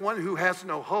as if one who has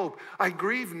no hope. I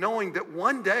grieve knowing that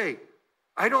one day,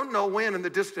 I don't know when in the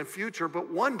distant future,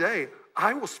 but one day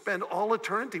I will spend all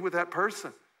eternity with that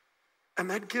person. And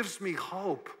that gives me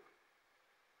hope.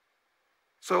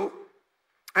 So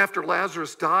after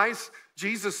Lazarus dies,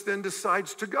 Jesus then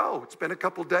decides to go. It's been a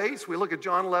couple days. We look at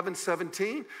John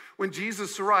 11:17. When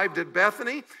Jesus arrived at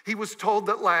Bethany, he was told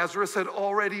that Lazarus had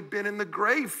already been in the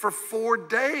grave for 4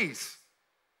 days.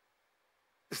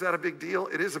 Is that a big deal?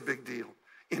 It is a big deal.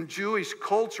 In Jewish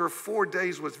culture, 4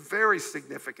 days was very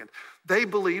significant. They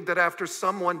believed that after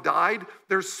someone died,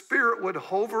 their spirit would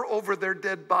hover over their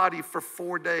dead body for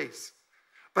 4 days.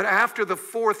 But after the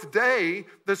 4th day,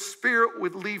 the spirit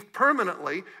would leave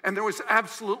permanently, and there was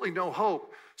absolutely no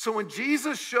hope. So when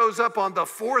Jesus shows up on the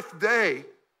 4th day,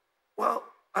 well,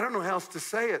 I don't know how else to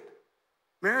say it.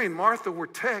 Mary and Martha were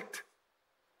ticked.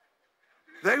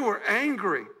 They were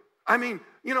angry. I mean,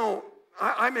 you know,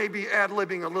 I may be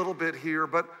ad-libbing a little bit here,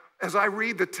 but as I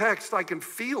read the text, I can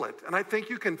feel it, and I think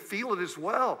you can feel it as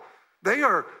well. They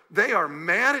are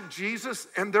mad at Jesus,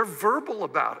 and they're verbal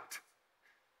about it.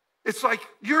 It's like,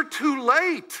 you're too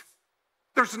late.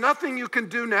 There's nothing you can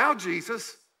do now,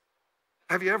 Jesus.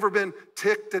 Have you ever been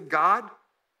ticked at God?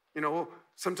 You know,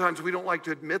 sometimes we don't like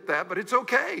to admit that, but it's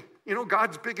okay. You know,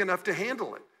 God's big enough to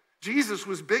handle it. Jesus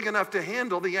was big enough to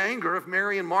handle the anger of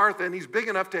Mary and Martha, and he's big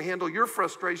enough to handle your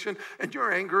frustration and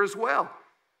your anger as well.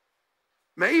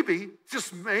 Maybe,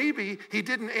 just maybe, he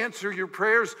didn't answer your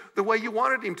prayers the way you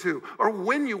wanted him to, or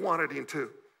when you wanted him to.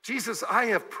 Jesus, I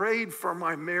have prayed for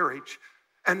my marriage,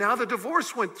 and now the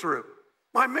divorce went through.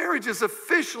 My marriage is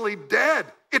officially dead.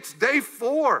 It's day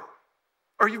 4.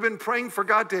 Or you've been praying for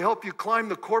God to help you climb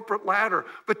the corporate ladder,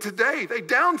 but today they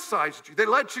downsized you. They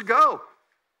let you go.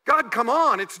 God, come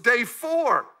on, it's day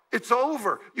 4. It's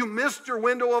over. You missed your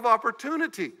window of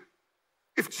opportunity.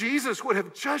 If Jesus would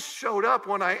have just showed up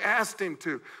when I asked him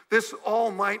to, this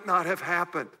all might not have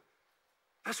happened.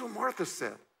 That's what Martha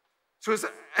said. So as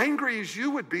angry as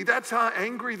you would be, that's how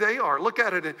angry they are. Look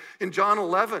at it in John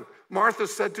 11. Martha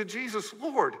said to Jesus,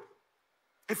 Lord,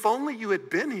 if only you had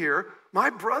been here, my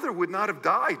brother would not have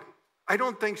died. I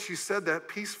don't think she said that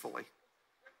peacefully.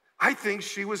 I think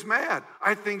she was mad.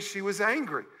 I think she was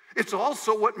angry. It's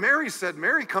also what Mary said.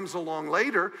 Mary comes along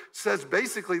later, says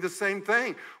basically the same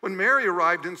thing. When Mary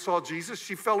arrived and saw Jesus,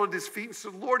 she fell at his feet and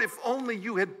said, Lord, if only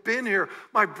you had been here,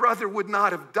 my brother would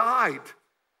not have died.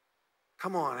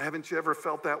 Come on, haven't you ever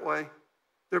felt that way?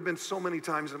 There have been so many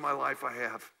times in my life I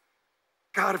have.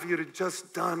 God, if you'd have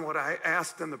just done what I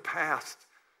asked in the past,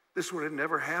 this would have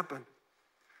never happened.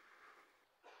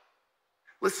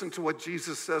 Listen to what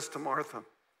Jesus says to Martha.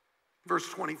 Verse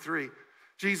 23,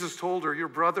 Jesus told her, your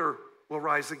brother will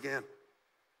rise again.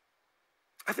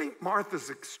 I think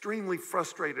Martha's extremely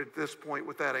frustrated at this point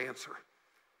with that answer.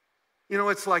 You know,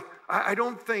 it's like, I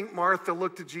don't think Martha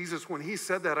looked at Jesus when he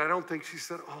said that. I don't think she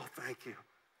said, oh, thank you.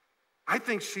 I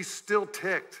think she's still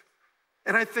ticked.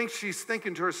 And I think she's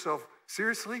thinking to herself,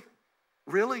 seriously?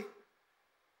 Really?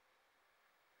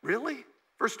 Really?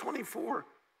 Verse 24.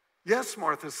 Yes,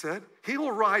 Martha said, he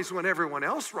will rise when everyone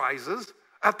else rises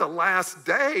at the last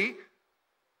day.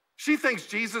 She thinks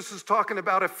Jesus is talking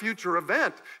about a future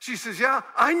event. She says, yeah,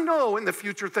 I know in the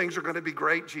future things are going to be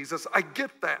great, Jesus. I get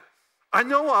that. I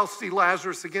know I'll see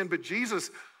Lazarus again, but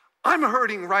Jesus, I'm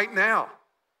hurting right now.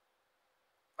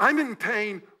 I'm in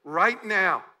pain right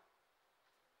now.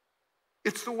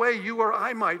 It's the way you or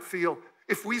I might feel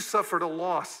if we suffered a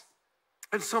loss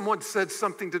and someone said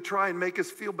something to try and make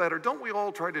us feel better. Don't we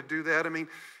all try to do that? I mean,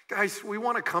 guys, we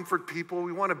want to comfort people.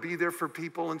 We want to be there for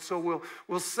people. And so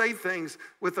we'll say things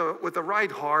with a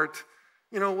right heart.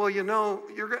 You know, well, you know,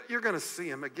 you're going to see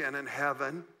him again in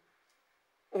heaven.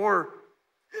 Or,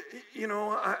 you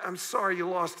know, I'm sorry you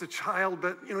lost a child,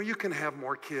 but, you know, you can have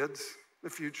more kids in the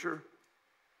future.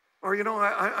 Or, you know,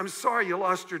 I'm sorry you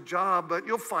lost your job, but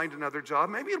you'll find another job.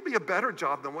 Maybe it'll be a better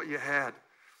job than what you had.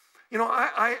 You know,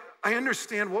 I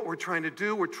understand what we're trying to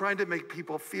do. We're trying to make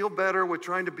people feel better. We're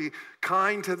trying to be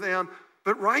kind to them.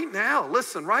 But right now,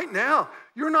 listen, right now,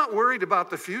 you're not worried about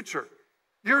the future.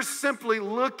 You're simply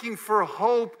looking for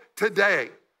hope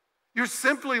today. You're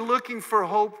simply looking for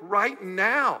hope right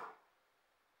now.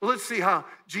 Well, let's see how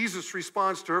Jesus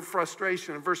responds to her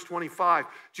frustration. In verse 25,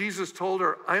 Jesus told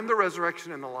her, I am the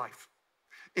resurrection and the life.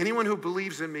 Anyone who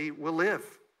believes in me will live,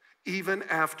 even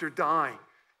after dying.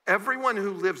 Everyone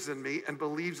who lives in me and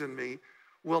believes in me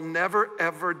will never,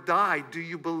 ever die. Do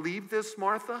you believe this,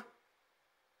 Martha?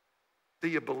 Do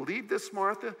you believe this,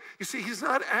 Martha? You see, he's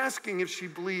not asking if she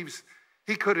believes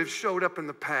he could have showed up in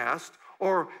the past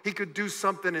or he could do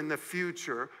something in the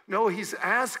future. No, he's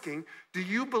asking, do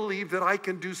you believe that I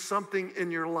can do something in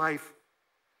your life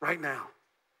right now?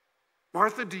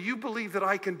 Martha, do you believe that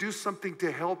I can do something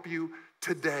to help you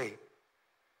today?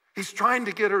 He's trying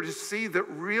to get her to see that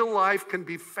real life can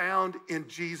be found in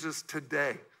Jesus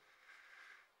today.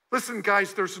 Listen,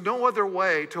 guys, there's no other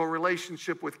way to a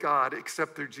relationship with God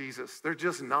except through Jesus. They're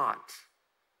just not.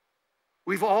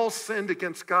 We've all sinned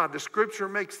against God. The scripture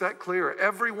makes that clear.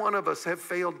 Every one of us have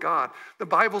failed God. The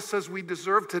Bible says we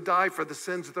deserve to die for the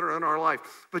sins that are in our life.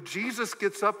 But Jesus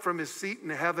gets up from his seat in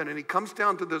heaven and he comes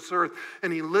down to this earth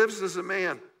and he lives as a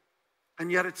man.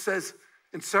 And yet it says,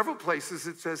 in several places,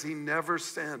 it says he never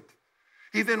sinned.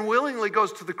 He then willingly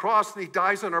goes to the cross and he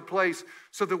dies in our place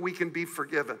so that we can be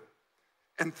forgiven.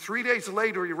 And 3 days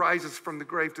later, he rises from the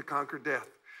grave to conquer death.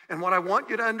 And what I want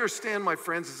you to understand, my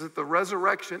friends, is that the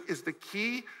resurrection is the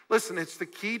key. Listen, it's the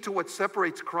key to what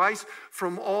separates Christ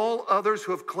from all others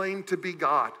who have claimed to be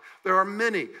God. There are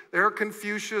many. There are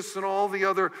Confucius and all the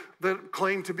other that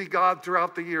claim to be God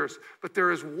throughout the years. But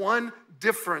there is one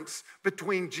difference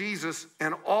between Jesus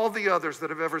and all the others that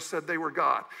have ever said they were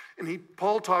God. And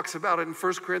Paul talks about it in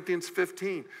 1 Corinthians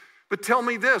 15. But tell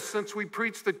me this, since we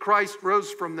preach that Christ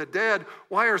rose from the dead,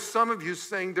 why are some of you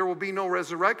saying there will be no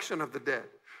resurrection of the dead?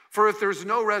 For if there's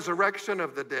no resurrection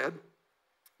of the dead,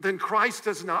 then Christ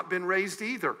has not been raised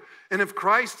either. And if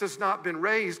Christ has not been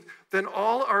raised, then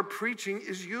all our preaching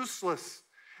is useless,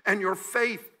 and your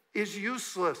faith is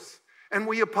useless. And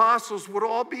we apostles would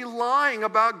all be lying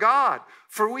about God,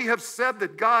 for we have said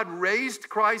that God raised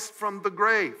Christ from the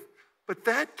grave. But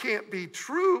that can't be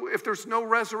true if there's no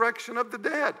resurrection of the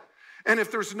dead. And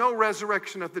if there's no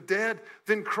resurrection of the dead,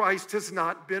 then Christ has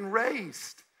not been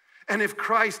raised. And if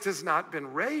Christ has not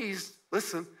been raised,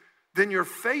 listen, then your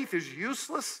faith is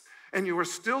useless and you are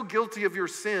still guilty of your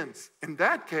sins. In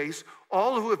that case,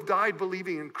 all who have died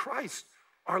believing in Christ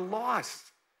are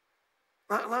lost.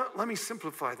 Let me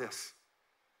simplify this.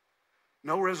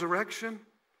 No resurrection,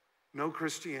 no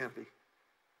Christianity.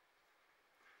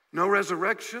 No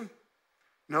resurrection,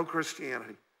 no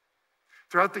Christianity.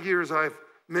 Throughout the years,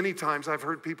 many times I've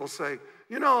heard people say,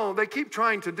 you know, they keep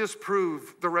trying to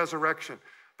disprove the resurrection.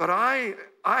 But I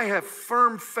have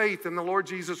firm faith in the Lord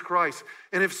Jesus Christ.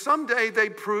 And if someday they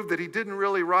prove that he didn't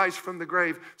really rise from the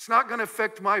grave, it's not going to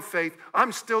affect my faith.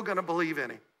 I'm still going to believe in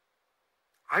him.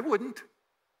 I wouldn't.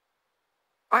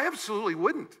 I absolutely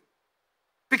wouldn't.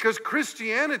 Because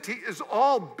Christianity is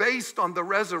all based on the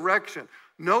resurrection.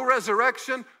 No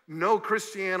resurrection, no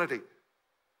Christianity.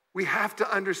 We have to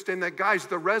understand that, guys,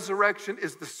 the resurrection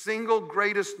is the single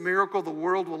greatest miracle the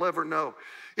world will ever know.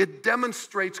 It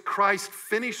demonstrates Christ's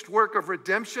finished work of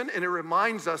redemption, and it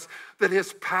reminds us that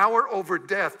his power over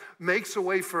death makes a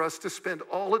way for us to spend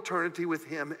all eternity with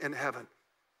him in heaven.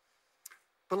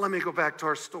 But let me go back to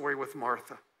our story with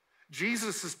Martha.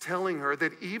 Jesus is telling her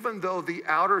that even though the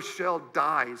outer shell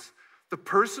dies, the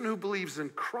person who believes in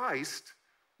Christ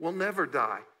will never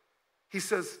die. He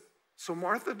says, so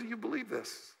Martha, do you believe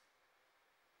this?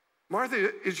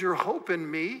 Martha, is your hope in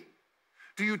me?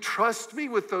 Do you trust me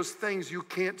with those things you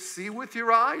can't see with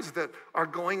your eyes that are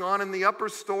going on in the upper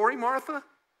story, Martha?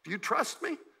 Do you trust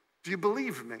me? Do you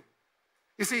believe me?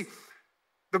 You see,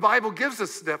 the Bible gives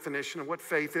us a definition of what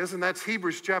faith is, and that's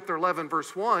Hebrews chapter 11,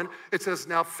 verse 1. It says,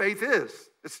 now faith is,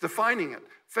 it's defining it.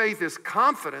 Faith is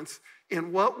confidence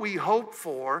in what we hope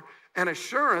for and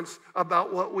assurance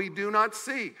about what we do not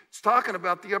see. It's talking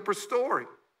about the upper story.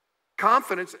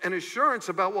 Confidence and assurance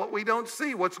about what we don't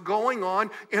see, what's going on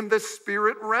in the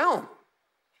spirit realm.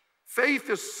 Faith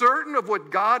is certain of what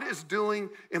God is doing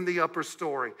in the upper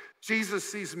story. Jesus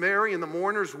sees Mary and the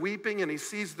mourners weeping, and he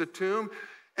sees the tomb,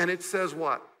 and it says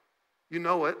what? You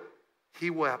know it.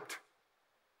 He wept.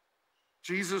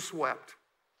 Jesus wept.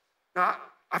 Now,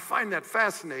 I find that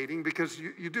fascinating because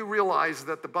you do realize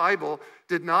that the Bible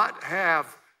it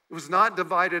was not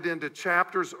divided into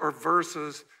chapters or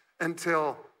verses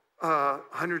until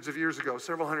hundreds of years ago,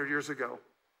 several hundred years ago,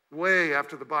 way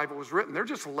after the Bible was written. They're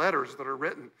just letters that are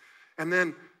written. And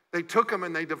then they took them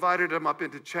and they divided them up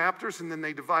into chapters, and then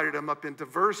they divided them up into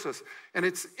verses. And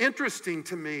it's interesting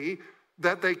to me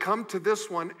that they come to this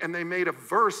one and they made a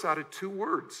verse out of 2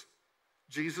 words.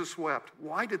 Jesus wept.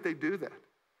 Why did they do that?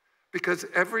 Because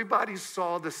everybody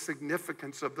saw the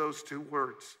significance of those 2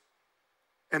 words.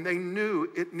 And they knew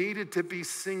it needed to be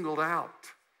singled out.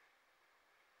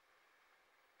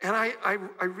 And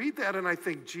I read that and I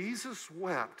think, Jesus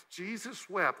wept. Jesus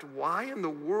wept. Why in the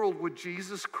world would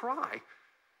Jesus cry?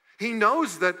 He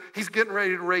knows that he's getting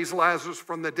ready to raise Lazarus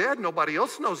from the dead. Nobody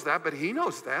else knows that, but he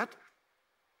knows that.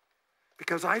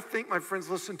 Because I think, my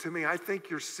friends, listen to me, I think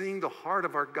you're seeing the heart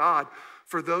of our God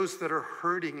for those that are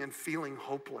hurting and feeling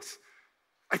hopeless.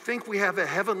 I think we have a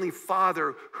heavenly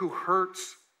Father who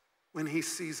hurts when he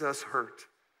sees us hurt.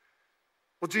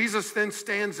 Well, Jesus then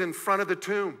stands in front of the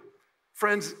tomb.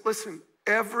 Friends, listen,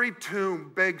 every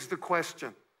tomb begs the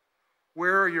question,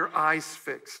 where are your eyes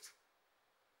fixed?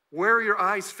 Where are your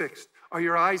eyes fixed? Are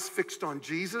your eyes fixed on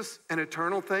Jesus and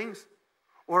eternal things?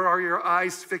 Or are your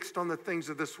eyes fixed on the things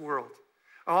of this world?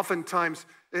 I oftentimes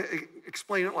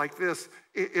explain it like this.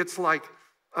 It's like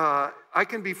I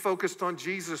can be focused on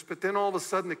Jesus, but then all of a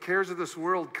sudden the cares of this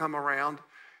world come around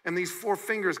and these four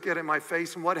fingers get in my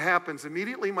face, and what happens?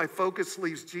 Immediately my focus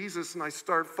leaves Jesus and I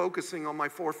start focusing on my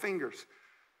four fingers.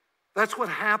 That's what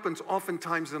happens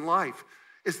oftentimes in life,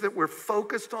 is that we're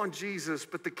focused on Jesus,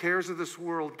 but the cares of this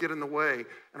world get in the way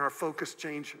and our focus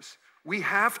changes. We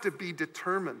have to be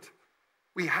determined.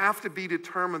 We have to be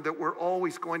determined that we're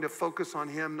always going to focus on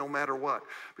him no matter what.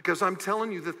 Because I'm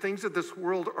telling you, the things of this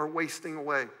world are wasting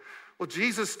away. Well,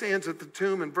 Jesus stands at the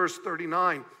tomb in verse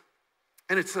 39,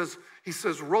 and he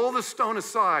says, roll the stone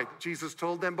aside, Jesus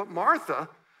told them. But Martha,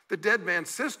 the dead man's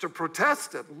sister,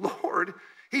 protested, Lord,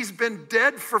 he's been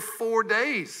dead for 4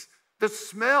 days. The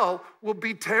smell will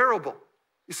be terrible.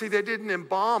 You see, they didn't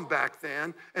embalm back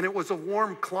then, and it was a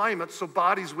warm climate, so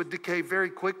bodies would decay very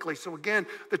quickly. So again,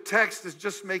 the text is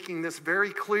just making this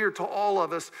very clear to all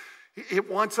of us.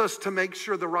 It wants us to make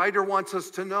sure, the writer wants us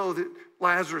to know that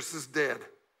Lazarus is dead.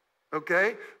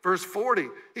 Okay? Verse 40,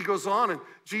 he goes on, and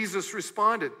Jesus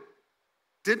responded,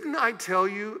 didn't I tell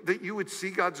you that you would see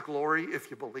God's glory if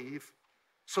you believe?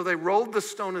 So they rolled the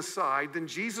stone aside. Then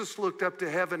Jesus looked up to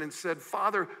heaven and said,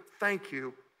 Father, thank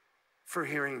you for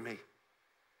hearing me.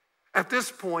 At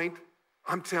this point,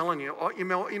 I'm telling you,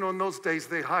 in those days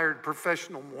they hired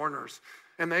professional mourners,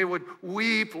 and they would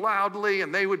weep loudly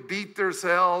and they would beat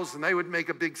themselves and they would make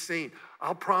a big scene.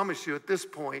 I'll promise you, at this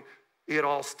point, it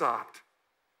all stopped.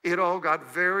 It all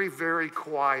got very, very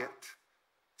quiet,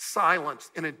 silence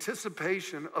in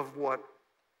anticipation of what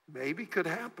maybe could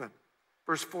happen.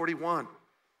 Verse 41.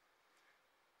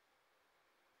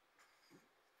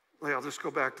 I'll just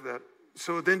go back to that.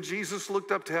 So then Jesus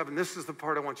looked up to heaven. This is the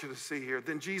part I want you to see here.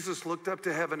 Then Jesus looked up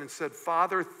to heaven and said,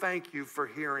 Father, thank you for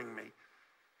hearing me.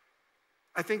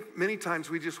 I think many times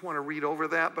we just want to read over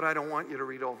that, but I don't want you to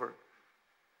read over it.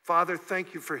 Father,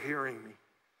 thank you for hearing me.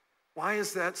 Why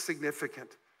is that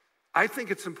significant? I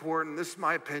think it's important. This is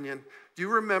my opinion. Do you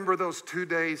remember those 2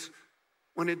 days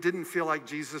when it didn't feel like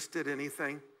Jesus did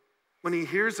anything? When he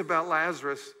hears about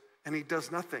Lazarus and he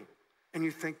does nothing. And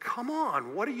you think, come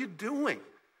on, what are you doing?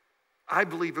 I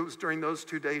believe it was during those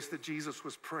 2 days that Jesus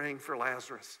was praying for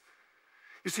Lazarus.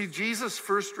 You see, Jesus'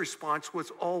 first response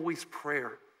was always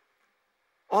prayer.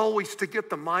 Always to get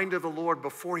the mind of the Lord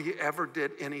before he ever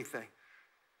did anything.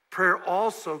 Prayer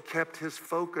also kept his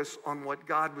focus on what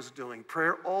God was doing.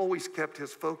 Prayer always kept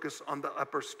his focus on the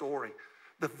upper story,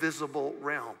 the visible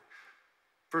realm.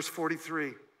 Verse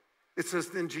 43, it says,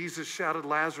 then Jesus shouted,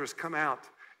 Lazarus, come out.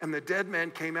 And the dead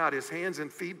man came out, his hands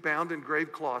and feet bound in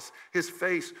grave cloths, his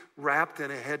face wrapped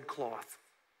in a headcloth.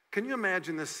 Can you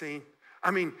imagine this scene? I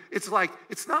mean, it's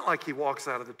not like he walks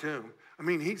out of the tomb. I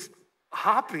mean, he's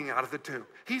hopping out of the tomb.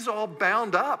 He's all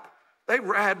bound up. They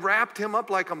had wrapped him up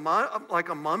like a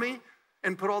mummy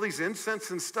and put all these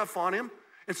incense and stuff on him.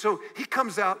 And so he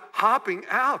comes out hopping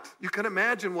out. You can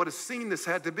imagine what a scene this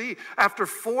had to be. After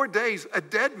 4 days, a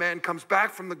dead man comes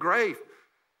back from the grave.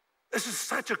 This is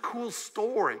such a cool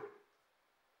story.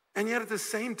 And yet at the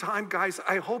same time, guys,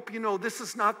 I hope you know this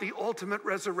is not the ultimate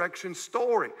resurrection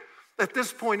story. At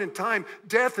this point in time,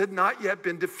 death had not yet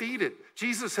been defeated.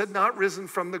 Jesus had not risen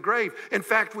from the grave. In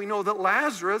fact, we know that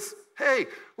Lazarus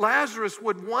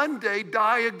would one day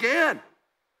die again.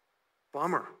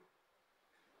 Bummer.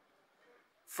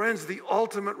 Friends, the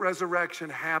ultimate resurrection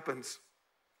happens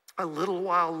a little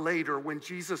while later when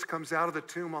Jesus comes out of the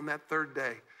tomb on that third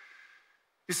day.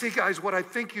 You see, guys, what I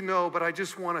think you know, but I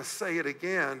just want to say it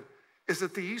again, is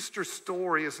that the Easter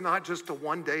story is not just a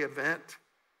one-day event.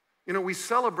 You know, we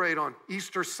celebrate on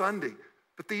Easter Sunday,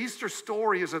 but the Easter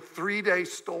story is a 3-day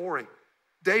story.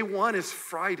 Day one is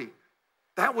Friday.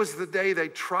 That was the day they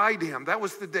tried him. That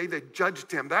was the day they judged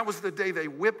him. That was the day they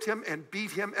whipped him and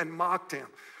beat him and mocked him.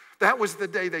 That was the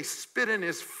day they spit in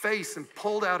his face and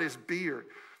pulled out his beard.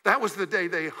 That was the day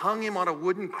they hung him on a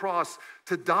wooden cross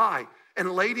to die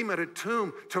and laid him at a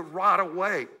tomb to rot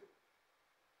away.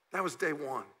 That was day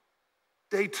one.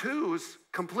 Day 2 is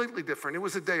completely different. It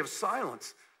was a day of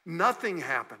silence. Nothing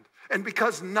happened. And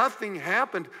because nothing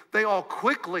happened, they all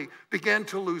quickly began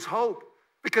to lose hope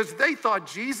because they thought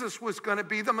Jesus was going to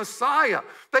be the Messiah.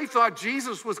 They thought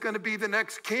Jesus was going to be the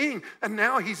next king, and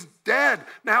now he's dead.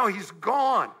 Now he's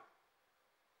gone.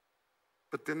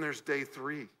 But then there's day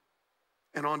 3.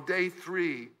 And on day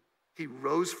 3, he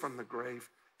rose from the grave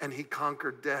and he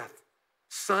conquered death.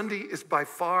 Sunday is by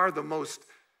far the most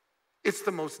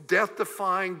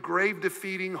death-defying,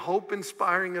 grave-defeating,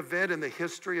 hope-inspiring event in the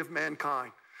history of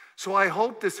mankind. So I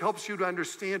hope this helps you to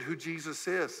understand who Jesus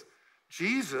is.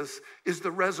 Jesus is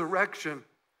the resurrection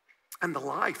and the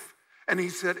life. And he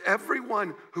said,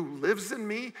 everyone who lives in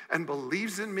me and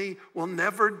believes in me will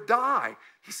never die.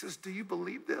 He says, do you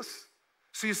believe this?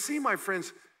 So you see, my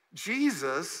friends,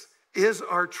 Jesus is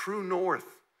our true north.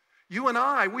 You and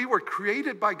I, we were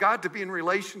created by God to be in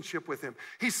relationship with him.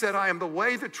 He said, I am the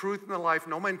way, the truth, and the life.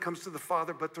 No man comes to the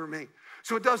Father but through me.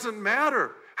 So it doesn't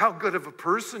matter how good of a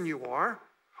person you are,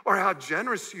 or how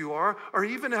generous you are, or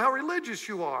even how religious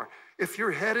you are. If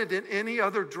you're headed in any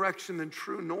other direction than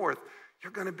true north,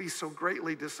 you're going to be so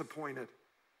greatly disappointed.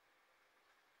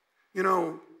 You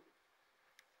know,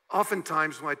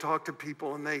 oftentimes when I talk to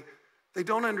people and they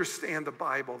don't understand the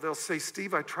Bible, they'll say,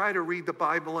 Steve, I try to read the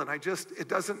Bible and it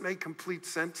doesn't make complete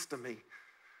sense to me.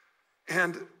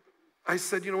 And I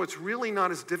said, you know, it's really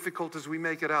not as difficult as we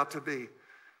make it out to be.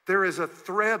 There is a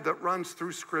thread that runs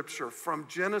through Scripture from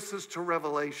Genesis to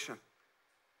Revelation.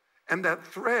 And that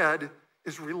thread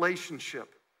is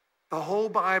relationship. The whole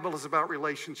Bible is about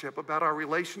relationship, about our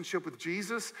relationship with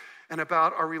Jesus and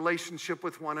about our relationship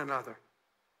with one another.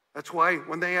 That's why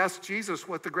when they asked Jesus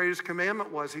what the greatest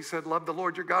commandment was, he said, love the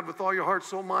Lord your God with all your heart,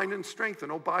 soul, mind, and strength.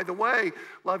 And oh, by the way,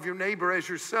 love your neighbor as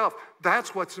yourself.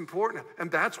 That's what's important.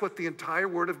 And that's what the entire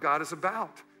Word of God is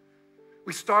about.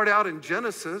 We start out in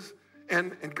Genesis,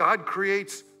 and God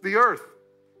creates the earth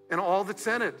and all that's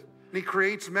in it. And he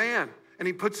creates man, and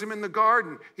he puts him in the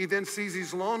garden. He then sees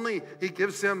he's lonely. He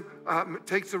gives him,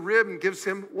 takes a rib and gives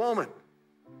him woman.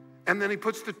 And then he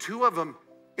puts the two of them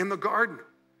in the garden.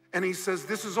 And he says,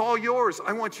 this is all yours.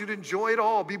 I want you to enjoy it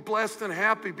all. Be blessed and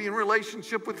happy. Be in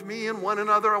relationship with me and one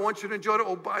another. I want you to enjoy it.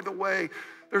 Oh, by the way,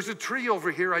 there's a tree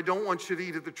over here. I don't want you to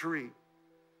eat of the tree.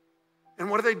 And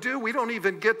what do? We don't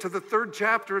even get to the 3rd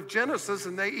chapter of Genesis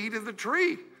and they eat of the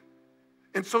tree.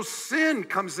 And so sin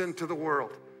comes into the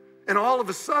world. And all of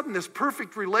a sudden, this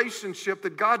perfect relationship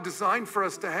that God designed for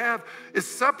us to have is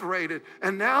separated.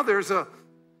 And now there's a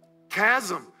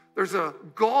chasm. There's a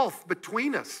gulf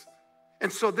between us.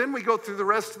 And so then we go through the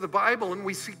rest of the Bible and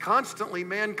we see constantly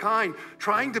mankind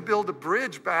trying to build a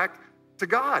bridge back to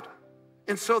God.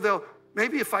 And so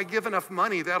maybe if I give enough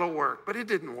money, that'll work. But it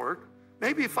didn't work.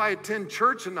 Maybe if I attend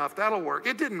church enough, that'll work.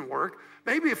 It didn't work.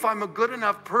 Maybe if I'm a good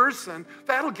enough person,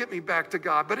 that'll get me back to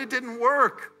God. But it didn't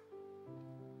work.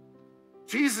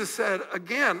 Jesus said,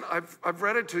 again, I've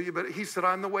read it to you, but he said,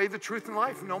 I'm the way, the truth, and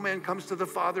life. No man comes to the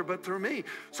Father but through me.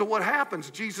 So what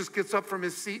happens? Jesus gets up from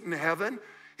his seat in heaven.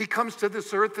 He comes to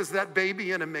this earth as that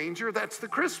baby in a manger. That's the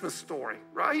Christmas story,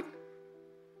 right?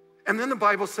 And then the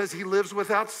Bible says he lives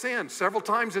without sin. Several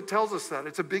times it tells us that.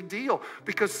 It's a big deal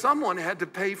because someone had to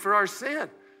pay for our sin.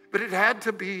 But it had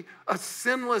to be a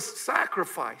sinless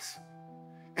sacrifice.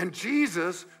 And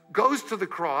Jesus goes to the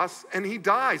cross and he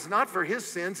dies, not for his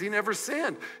sins. He never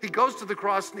sinned. He goes to the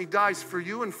cross and he dies for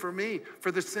you and for me,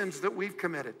 for the sins that we've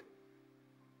committed.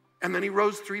 And then he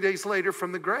rose 3 days later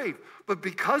from the grave. But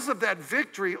because of that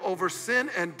victory over sin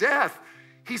and death,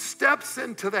 he steps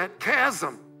into that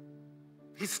chasm.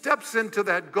 He steps into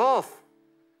that gulf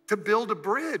to build a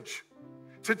bridge,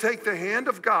 to take the hand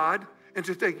of God and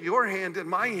to take your hand and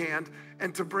my hand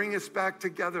and to bring us back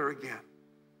together again.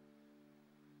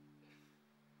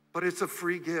 But it's a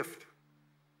free gift.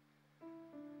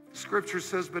 Scripture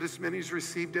says, but as many as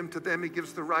received him, to them he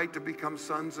gives the right to become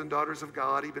sons and daughters of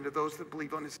God, even to those that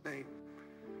believe on his name.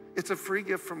 It's a free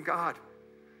gift from God.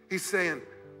 He's saying,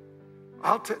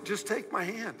 just take my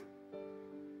hand.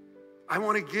 I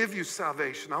want to give you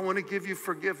salvation. I want to give you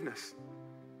forgiveness.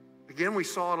 Again, we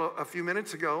saw it a few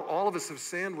minutes ago. All of us have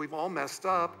sinned. We've all messed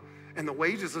up. And the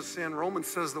wages of sin, Romans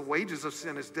says the wages of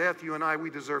sin is death. You and I, we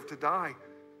deserve to die.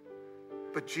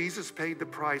 But Jesus paid the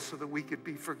price so that we could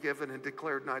be forgiven and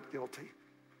declared not guilty.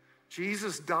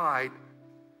 Jesus died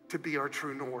to be our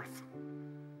true north.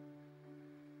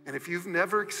 And if you've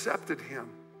never accepted him,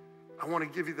 I want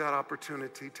to give you that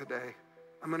opportunity today.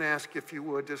 I'm going to ask if you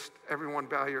would, just everyone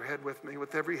bow your head with me,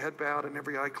 with every head bowed and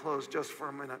every eye closed just for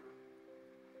a minute.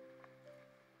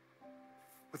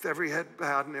 With every head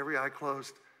bowed and every eye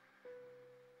closed.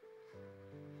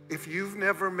 If you've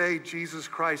never made Jesus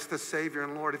Christ the Savior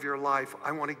and Lord of your life,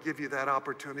 I want to give you that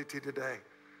opportunity today.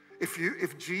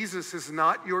 If Jesus is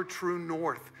not your true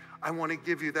north, I want to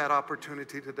give you that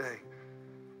opportunity today.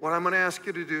 What I'm going to ask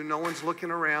you to do, no one's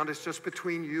looking around, it's just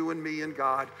between you and me and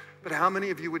God. But how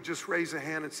many of you would just raise a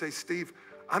hand and say, Steve,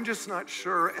 I'm just not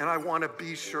sure, and I want to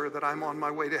be sure that I'm on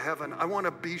my way to heaven. I want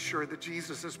to be sure that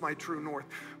Jesus is my true north.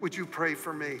 Would you pray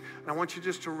for me? And I want you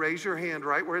just to raise your hand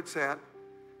right where it's at.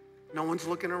 No one's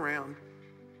looking around.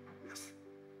 Yes.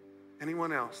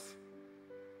 Anyone else?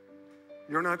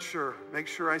 You're not sure. Make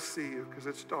sure I see you because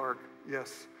it's dark.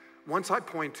 Yes. Once I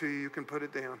point to you, you can put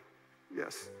it down.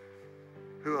 Yes.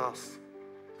 Who else?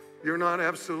 You're not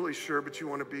absolutely sure, but you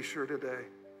want to be sure today.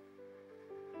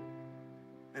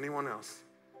 Anyone else?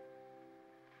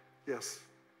 Yes.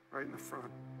 Right in the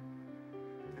front.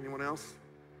 Anyone else?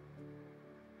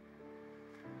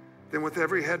 Then with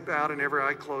every head bowed and every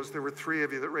eye closed, there were 3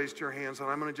 of you that raised your hands, and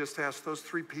I'm going to just ask those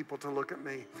 3 people to look at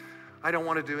me. I don't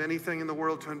want to do anything in the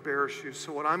world to embarrass you,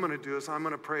 so what I'm going to do is I'm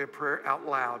going to pray a prayer out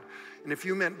loud. And if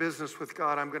you meant business with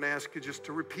God, I'm going to ask you just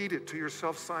to repeat it to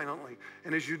yourself silently.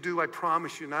 And as you do, I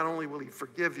promise you, not only will he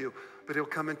forgive you, but he'll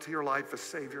come into your life as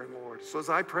Savior and Lord. So as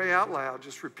I pray out loud,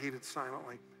 just repeat it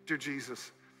silently. Dear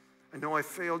Jesus, I know I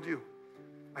failed you.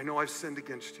 I know I've sinned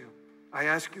against you. I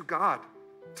ask you, God,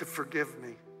 to forgive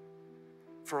me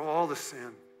for all the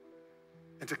sin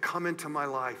and to come into my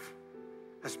life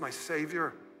as my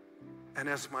Savior and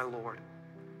as my Lord.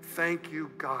 Thank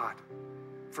you, God,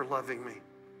 for loving me.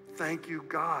 Thank you,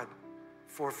 God,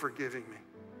 for forgiving me.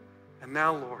 And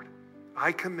now, Lord,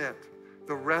 I commit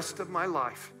the rest of my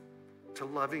life to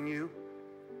loving you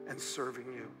and serving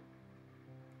you.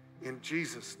 In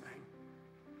Jesus'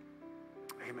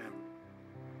 name, amen.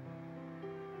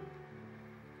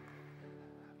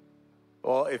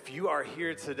 Well, if you are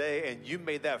here today and you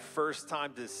made that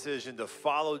first-time decision to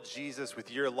follow Jesus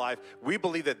with your life, we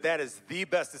believe that that is the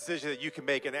best decision that you can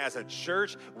make. And as a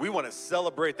church, we want to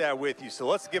celebrate that with you. So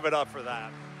let's give it up for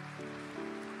that.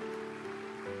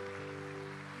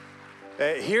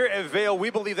 Here at Vail,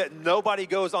 we believe that nobody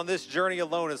goes on this journey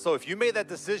alone. And so if you made that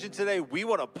decision today, we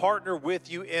want to partner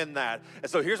with you in that.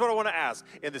 And so here's what I want to ask.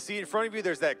 In the seat in front of you,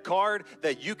 there's that card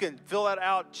that you can fill that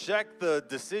out, check the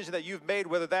decision that you've made,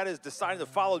 whether that is deciding to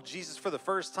follow Jesus for the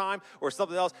first time or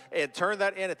something else, and turn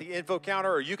that in at the info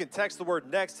counter, or you can text the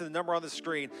word next to the number on the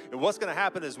screen. And what's going to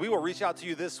happen is we will reach out to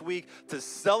you this week to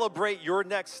celebrate your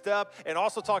next step and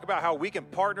also talk about how we can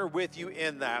partner with you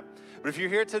in that. But if you're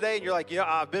here today and you're like,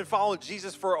 I've been following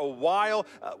Jesus for a while,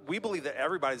 we believe that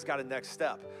everybody's got a next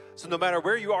step. So no matter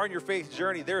where you are in your faith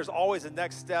journey, there is always a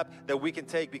next step that we can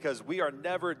take because we are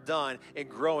never done in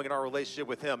growing in our relationship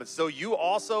with him. And so you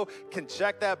also can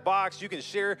check that box. You can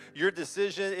share your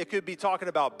decision. It could be talking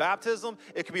about baptism.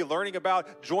 It could be learning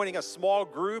about joining a small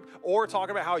group, or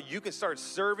talking about how you can start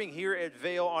serving here at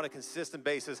Vail on a consistent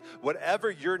basis.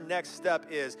 Whatever your next step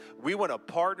is, we want to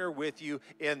partner with you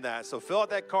in that. So fill out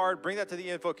that card, bring that to the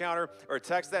info counter, or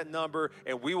text that number,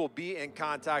 and we will be in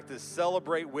contact to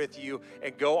celebrate with you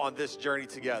and go on this journey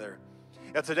together.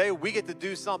 Now today we get to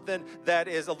do something that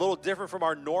is a little different from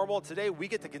our normal. Today we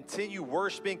get to continue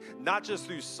worshiping, not just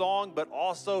through song, but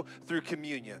also through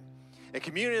communion. And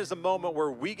communion is a moment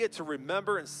where we get to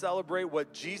remember and celebrate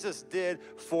what Jesus did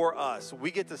for us.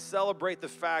 We get to celebrate the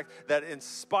fact that in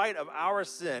spite of our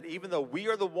sin, even though we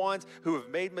are the ones who have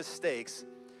made mistakes,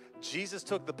 Jesus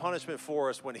took the punishment for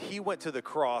us when he went to the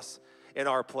cross in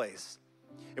our place.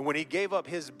 And when he gave up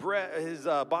his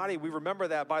body, we remember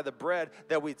that by the bread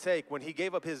that we take. When he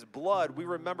gave up his blood, we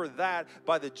remember that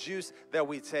by the juice that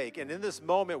we take. And in this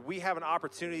moment, we have an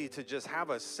opportunity to just have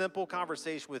a simple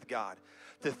conversation with God,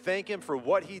 to thank him for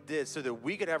what he did so that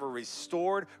we could have a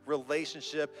restored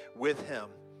relationship with him.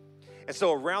 And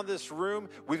so around this room,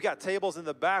 we've got tables in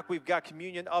the back. We've got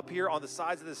communion up here on the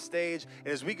sides of the stage. And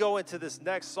as we go into this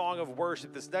next song of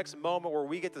worship, this next moment where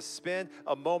we get to spend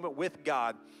a moment with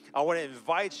God, I want to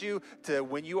invite you to,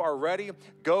 when you are ready,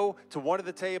 go to one of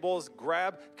the tables,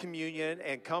 grab communion,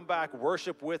 and come back,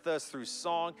 worship with us through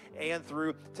song and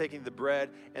through taking the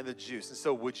bread and the juice. And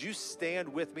so would you stand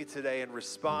with me today and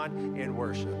respond in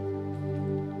worship?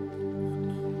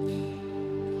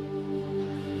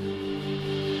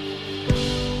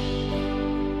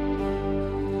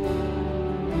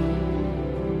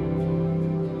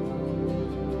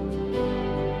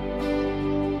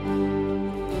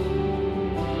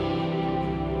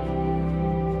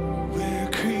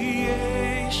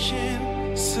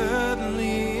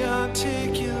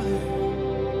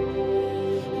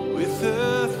 With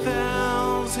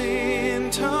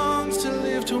 1,000 tongues to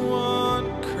lift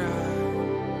one cry.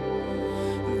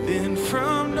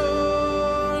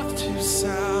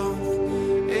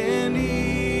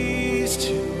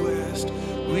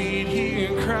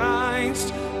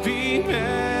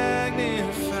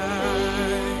 magnified.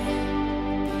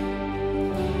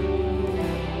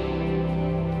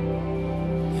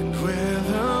 And where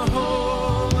the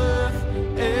whole earth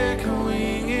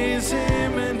echoing is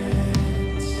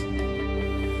imminent,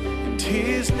 and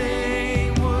his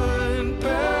name would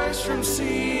burst from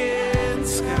sea and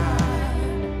sky,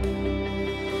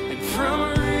 and from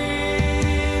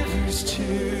rivers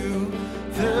to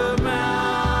the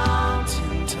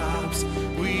mountaintops,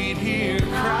 we'd hear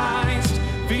Christ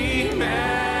be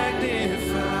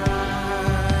magnified.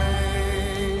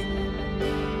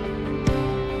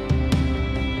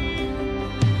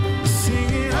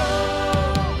 Singing,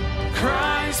 oh,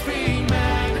 Christ be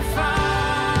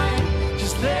magnified.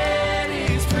 Just let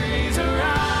his praise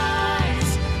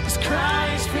arise. As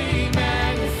Christ be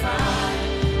magnified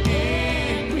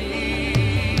in me.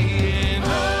 And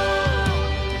oh,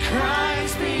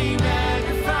 Christ be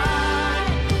magnified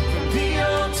from the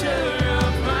altar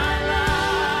of my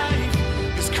life.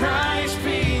 As Christ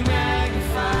be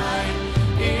magnified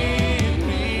in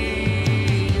me.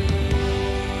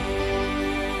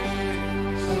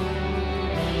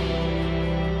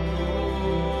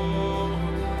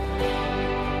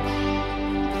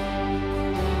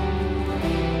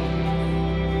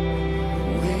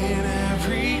 When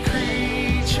every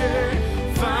creature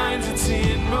finds its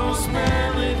inmost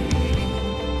melody,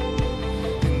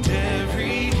 and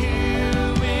every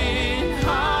human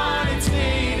heart its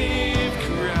native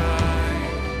cry,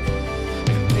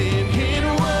 and then in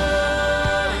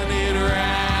one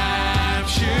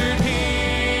enraptured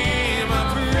hymn of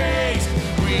praise,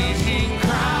 we sing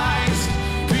Christ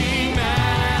be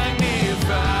magnified,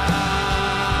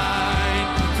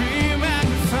 be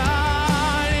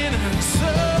magnified in our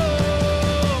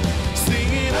soul,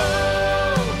 singing,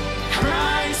 oh,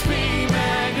 Christ be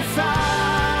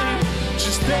magnified.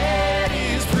 Just let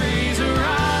his praise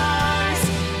arise.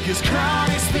 Yes,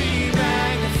 Christ be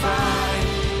magnified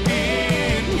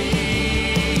in me.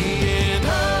 And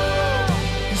oh,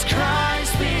 yes,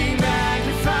 Christ be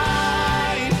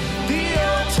magnified. The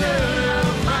altar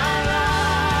of my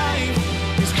life.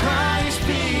 Yes, Christ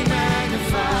be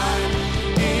magnified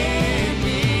in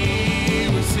me.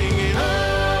 We're singing,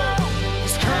 oh,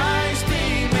 yes, Christ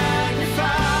be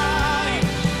magnified.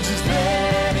 Just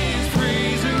let his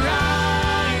praise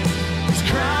arise. Yes,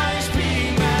 Christ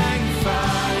be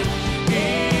magnified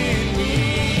in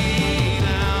me.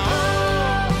 Now, oh,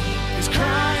 yes,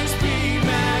 Christ be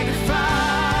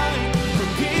magnified from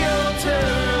the altar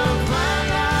of my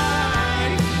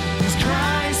life. Yes,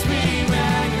 Christ be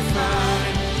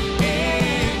magnified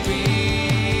in me.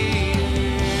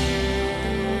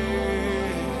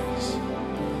 Yes.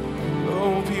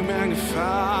 Oh, be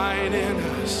magnified in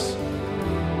us.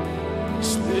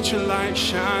 Just let your light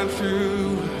shine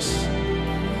through us.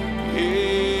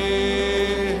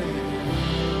 Yes.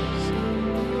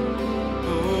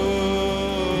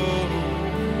 Oh.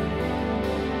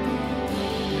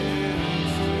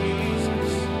 Yes,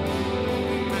 Jesus.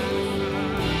 Be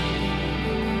magnified.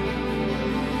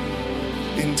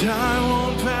 And I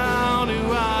won't bow to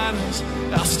idols.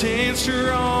 I'll stand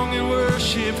strong and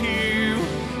worship you.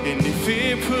 And if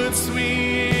it puts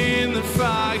me in the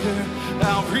fire,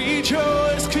 I'll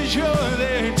rejoice 'cause you're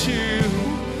there too.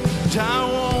 And I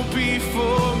won't be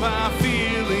for my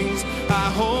feelings.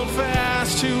 I hold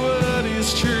fast to what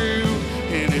is true.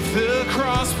 And if the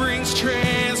cross brings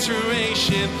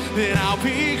transformation, then I'll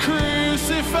be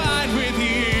crucified with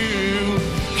you.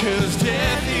 'Cause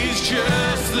death is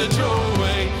just the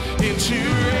doorway into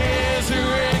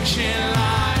resurrection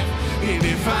life. And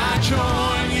if I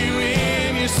join you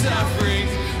in your suffering,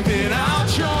 then I'll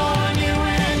join you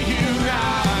when you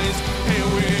rise. And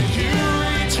when you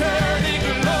return in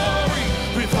glory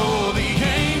with all the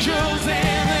angels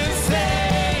and the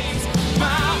saints,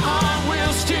 my heart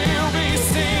will still be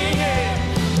singing.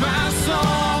 My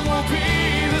song will be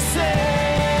the same.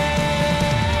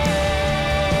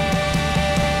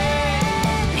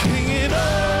 Singing,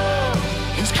 oh,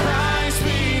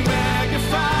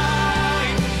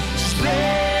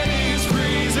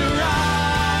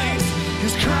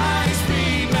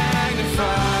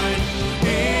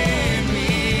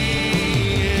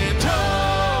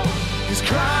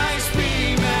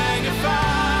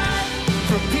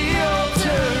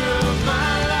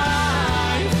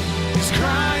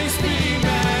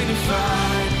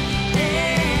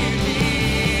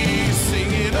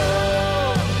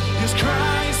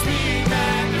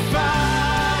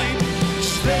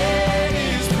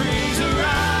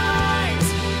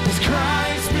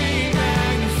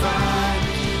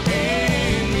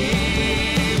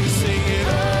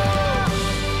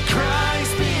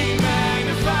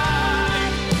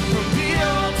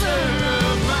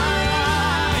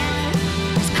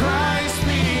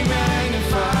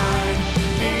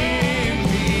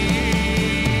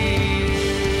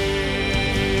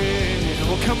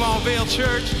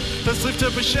 church. Let's lift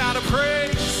up a shout of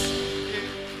praise.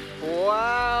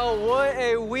 Wow, what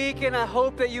a weekend. I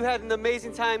hope that you had an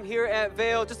amazing time here at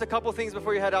Vail. Just a couple things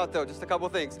before you head out, though. Just a couple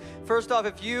things. First off,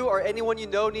 if you or anyone you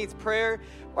know needs prayer,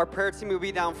 our prayer team will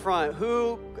be down front.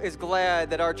 Who is glad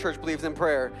that our church believes in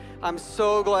prayer? I'm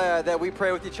so glad that we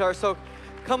pray with each other. So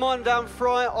come on down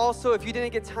front. Also, if you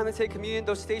didn't get time to take communion,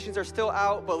 those stations are still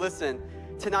out. But listen,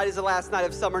 tonight is the last night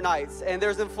of summer nights, and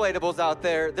there's inflatables out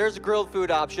there. There's grilled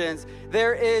food options.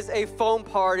 There is a foam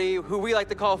party, who we like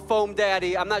to call Foam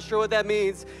Daddy. I'm not sure what that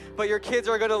means, but your kids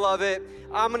are gonna love it.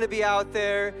 I'm gonna be out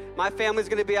there. My family's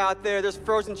gonna be out there. There's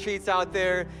frozen treats out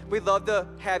there. We'd love to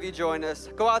have you join us.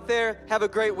 Go out there, have a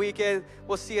great weekend.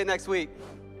 We'll see you next week.